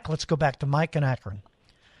with Mike. Let's go back to Mike in Akron.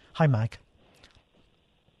 Hi, Mike.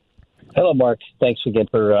 Hello, Mark. Thanks again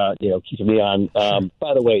for keeping me on.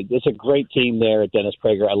 By the way, it's a great team there at Dennis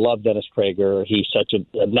Prager. I love Dennis Prager. He's such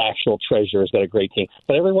a national treasure. He's got a great team.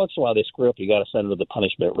 But every once in a while they screw up. You got to send them to the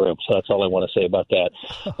punishment room. So that's all I want to say about that.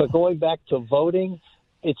 But going back to voting,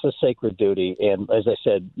 it's a sacred duty. And as I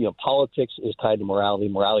said, politics is tied to morality.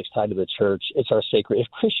 Morality is tied to the church. It's our sacred. If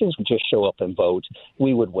Christians would just show up and vote,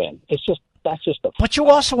 we would win. That's just a. But you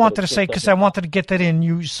also wanted to say, because I wanted to get that in,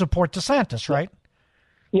 you support DeSantis, right?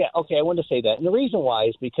 Yeah, okay, I wanted to say that. And the reason why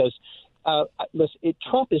is because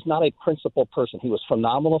Trump is not a principled person. He was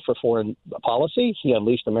phenomenal for foreign policy. He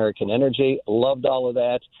unleashed American energy, loved all of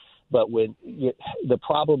that. But the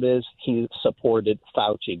problem is he supported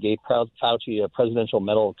Fauci, gave Fauci a Presidential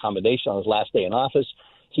Medal of Commendation on his last day in office.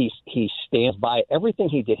 He stands by everything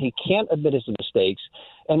he did. He can't admit his mistakes,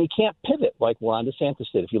 and he can't pivot like Ron DeSantis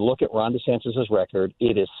did. If you look at Ron DeSantis' record,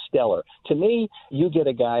 it is stellar. To me, you get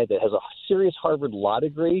a guy that has a serious Harvard law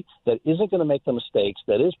degree that isn't going to make the mistakes,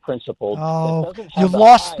 that is principled. Oh, you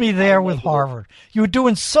lost me there with Harvard. You were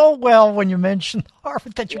doing so well when you mentioned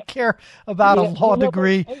Harvard that you care about a law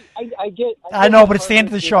degree. I know, but it's the end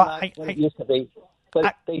of the show.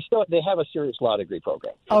 But they have a serious law degree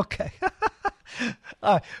program. Okay.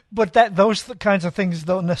 But those kinds of things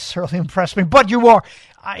don't necessarily impress me. But you are.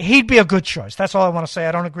 he'd be a good choice. That's all I want to say.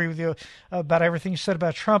 I don't agree with you about everything you said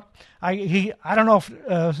about Trump. I don't know if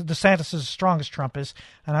DeSantis is as strong as Trump is,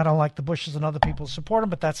 and I don't like the Bushes and other people who support him,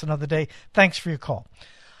 but that's another day. Thanks for your call.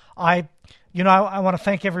 I want to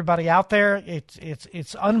thank everybody out there.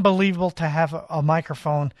 It's unbelievable to have a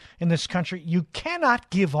microphone in this country. You cannot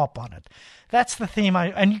give up on it. That's the theme.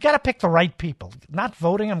 And you got to pick the right people. Not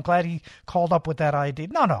voting. I'm glad he called up with that idea.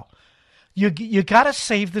 No. You got to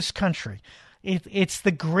save this country. It's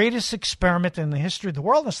the greatest experiment in the history of the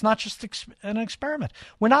world. It's not just an experiment.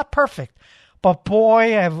 We're not perfect, but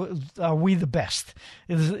boy, are we the best.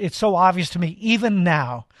 It's so obvious to me, even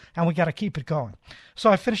now, and we got to keep it going.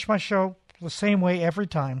 So I finish my show the same way every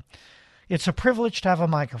time. It's a privilege to have a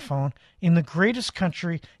microphone in the greatest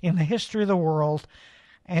country in the history of the world,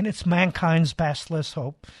 and it's mankind's best. Let's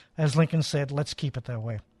hope. As Lincoln said, let's keep it that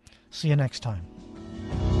way. See you next time.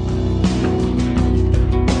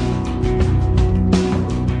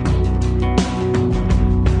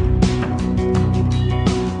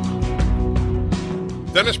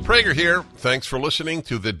 Dennis Prager here. Thanks for listening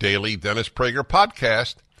to the Daily Dennis Prager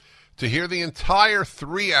Podcast. To hear the entire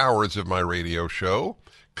 3 hours of my radio show,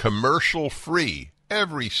 commercial-free,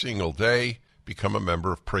 every single day, become a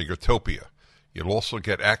member of Pragertopia. You'll also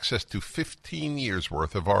get access to 15 years'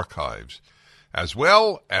 worth of archives, as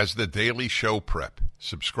well as the daily show prep.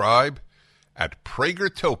 Subscribe at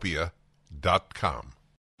Pragertopia.com.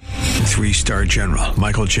 3-star General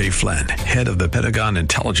Michael J. Flynn, head of the Pentagon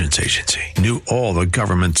Intelligence Agency, knew all the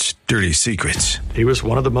government's dirty secrets. He was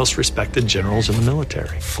one of the most respected generals in the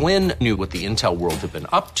military. Flynn knew what the intel world had been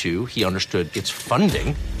up to. He understood its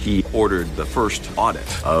funding. He ordered the first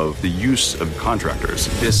audit of the use of contractors.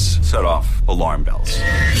 This set off alarm bells.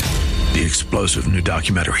 The explosive new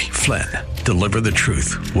documentary, Flynn, Deliver the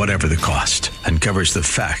Truth, Whatever the Cost, uncovers the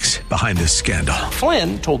facts behind this scandal.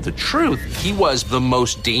 Flynn told the truth. He was the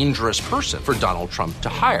most dangerous person for Donald Trump to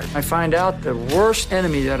hire. I find out the worst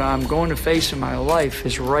enemy that I'm going to face in my life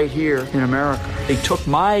is right here in America. They took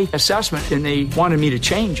my assessment and they wanted me to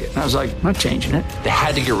change it. And I was like, I'm not changing it. They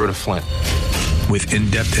had to get rid of Flynn. With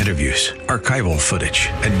in-depth interviews, archival footage,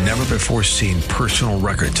 and never-before-seen personal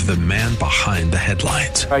records of the man behind the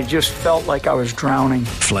headlines. I just felt like I was drowning.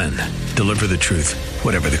 Flynn, Deliver the Truth,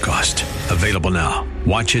 Whatever the Cost. Available now.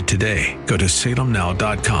 Watch it today. Go to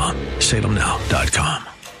salemnow.com. salemnow.com.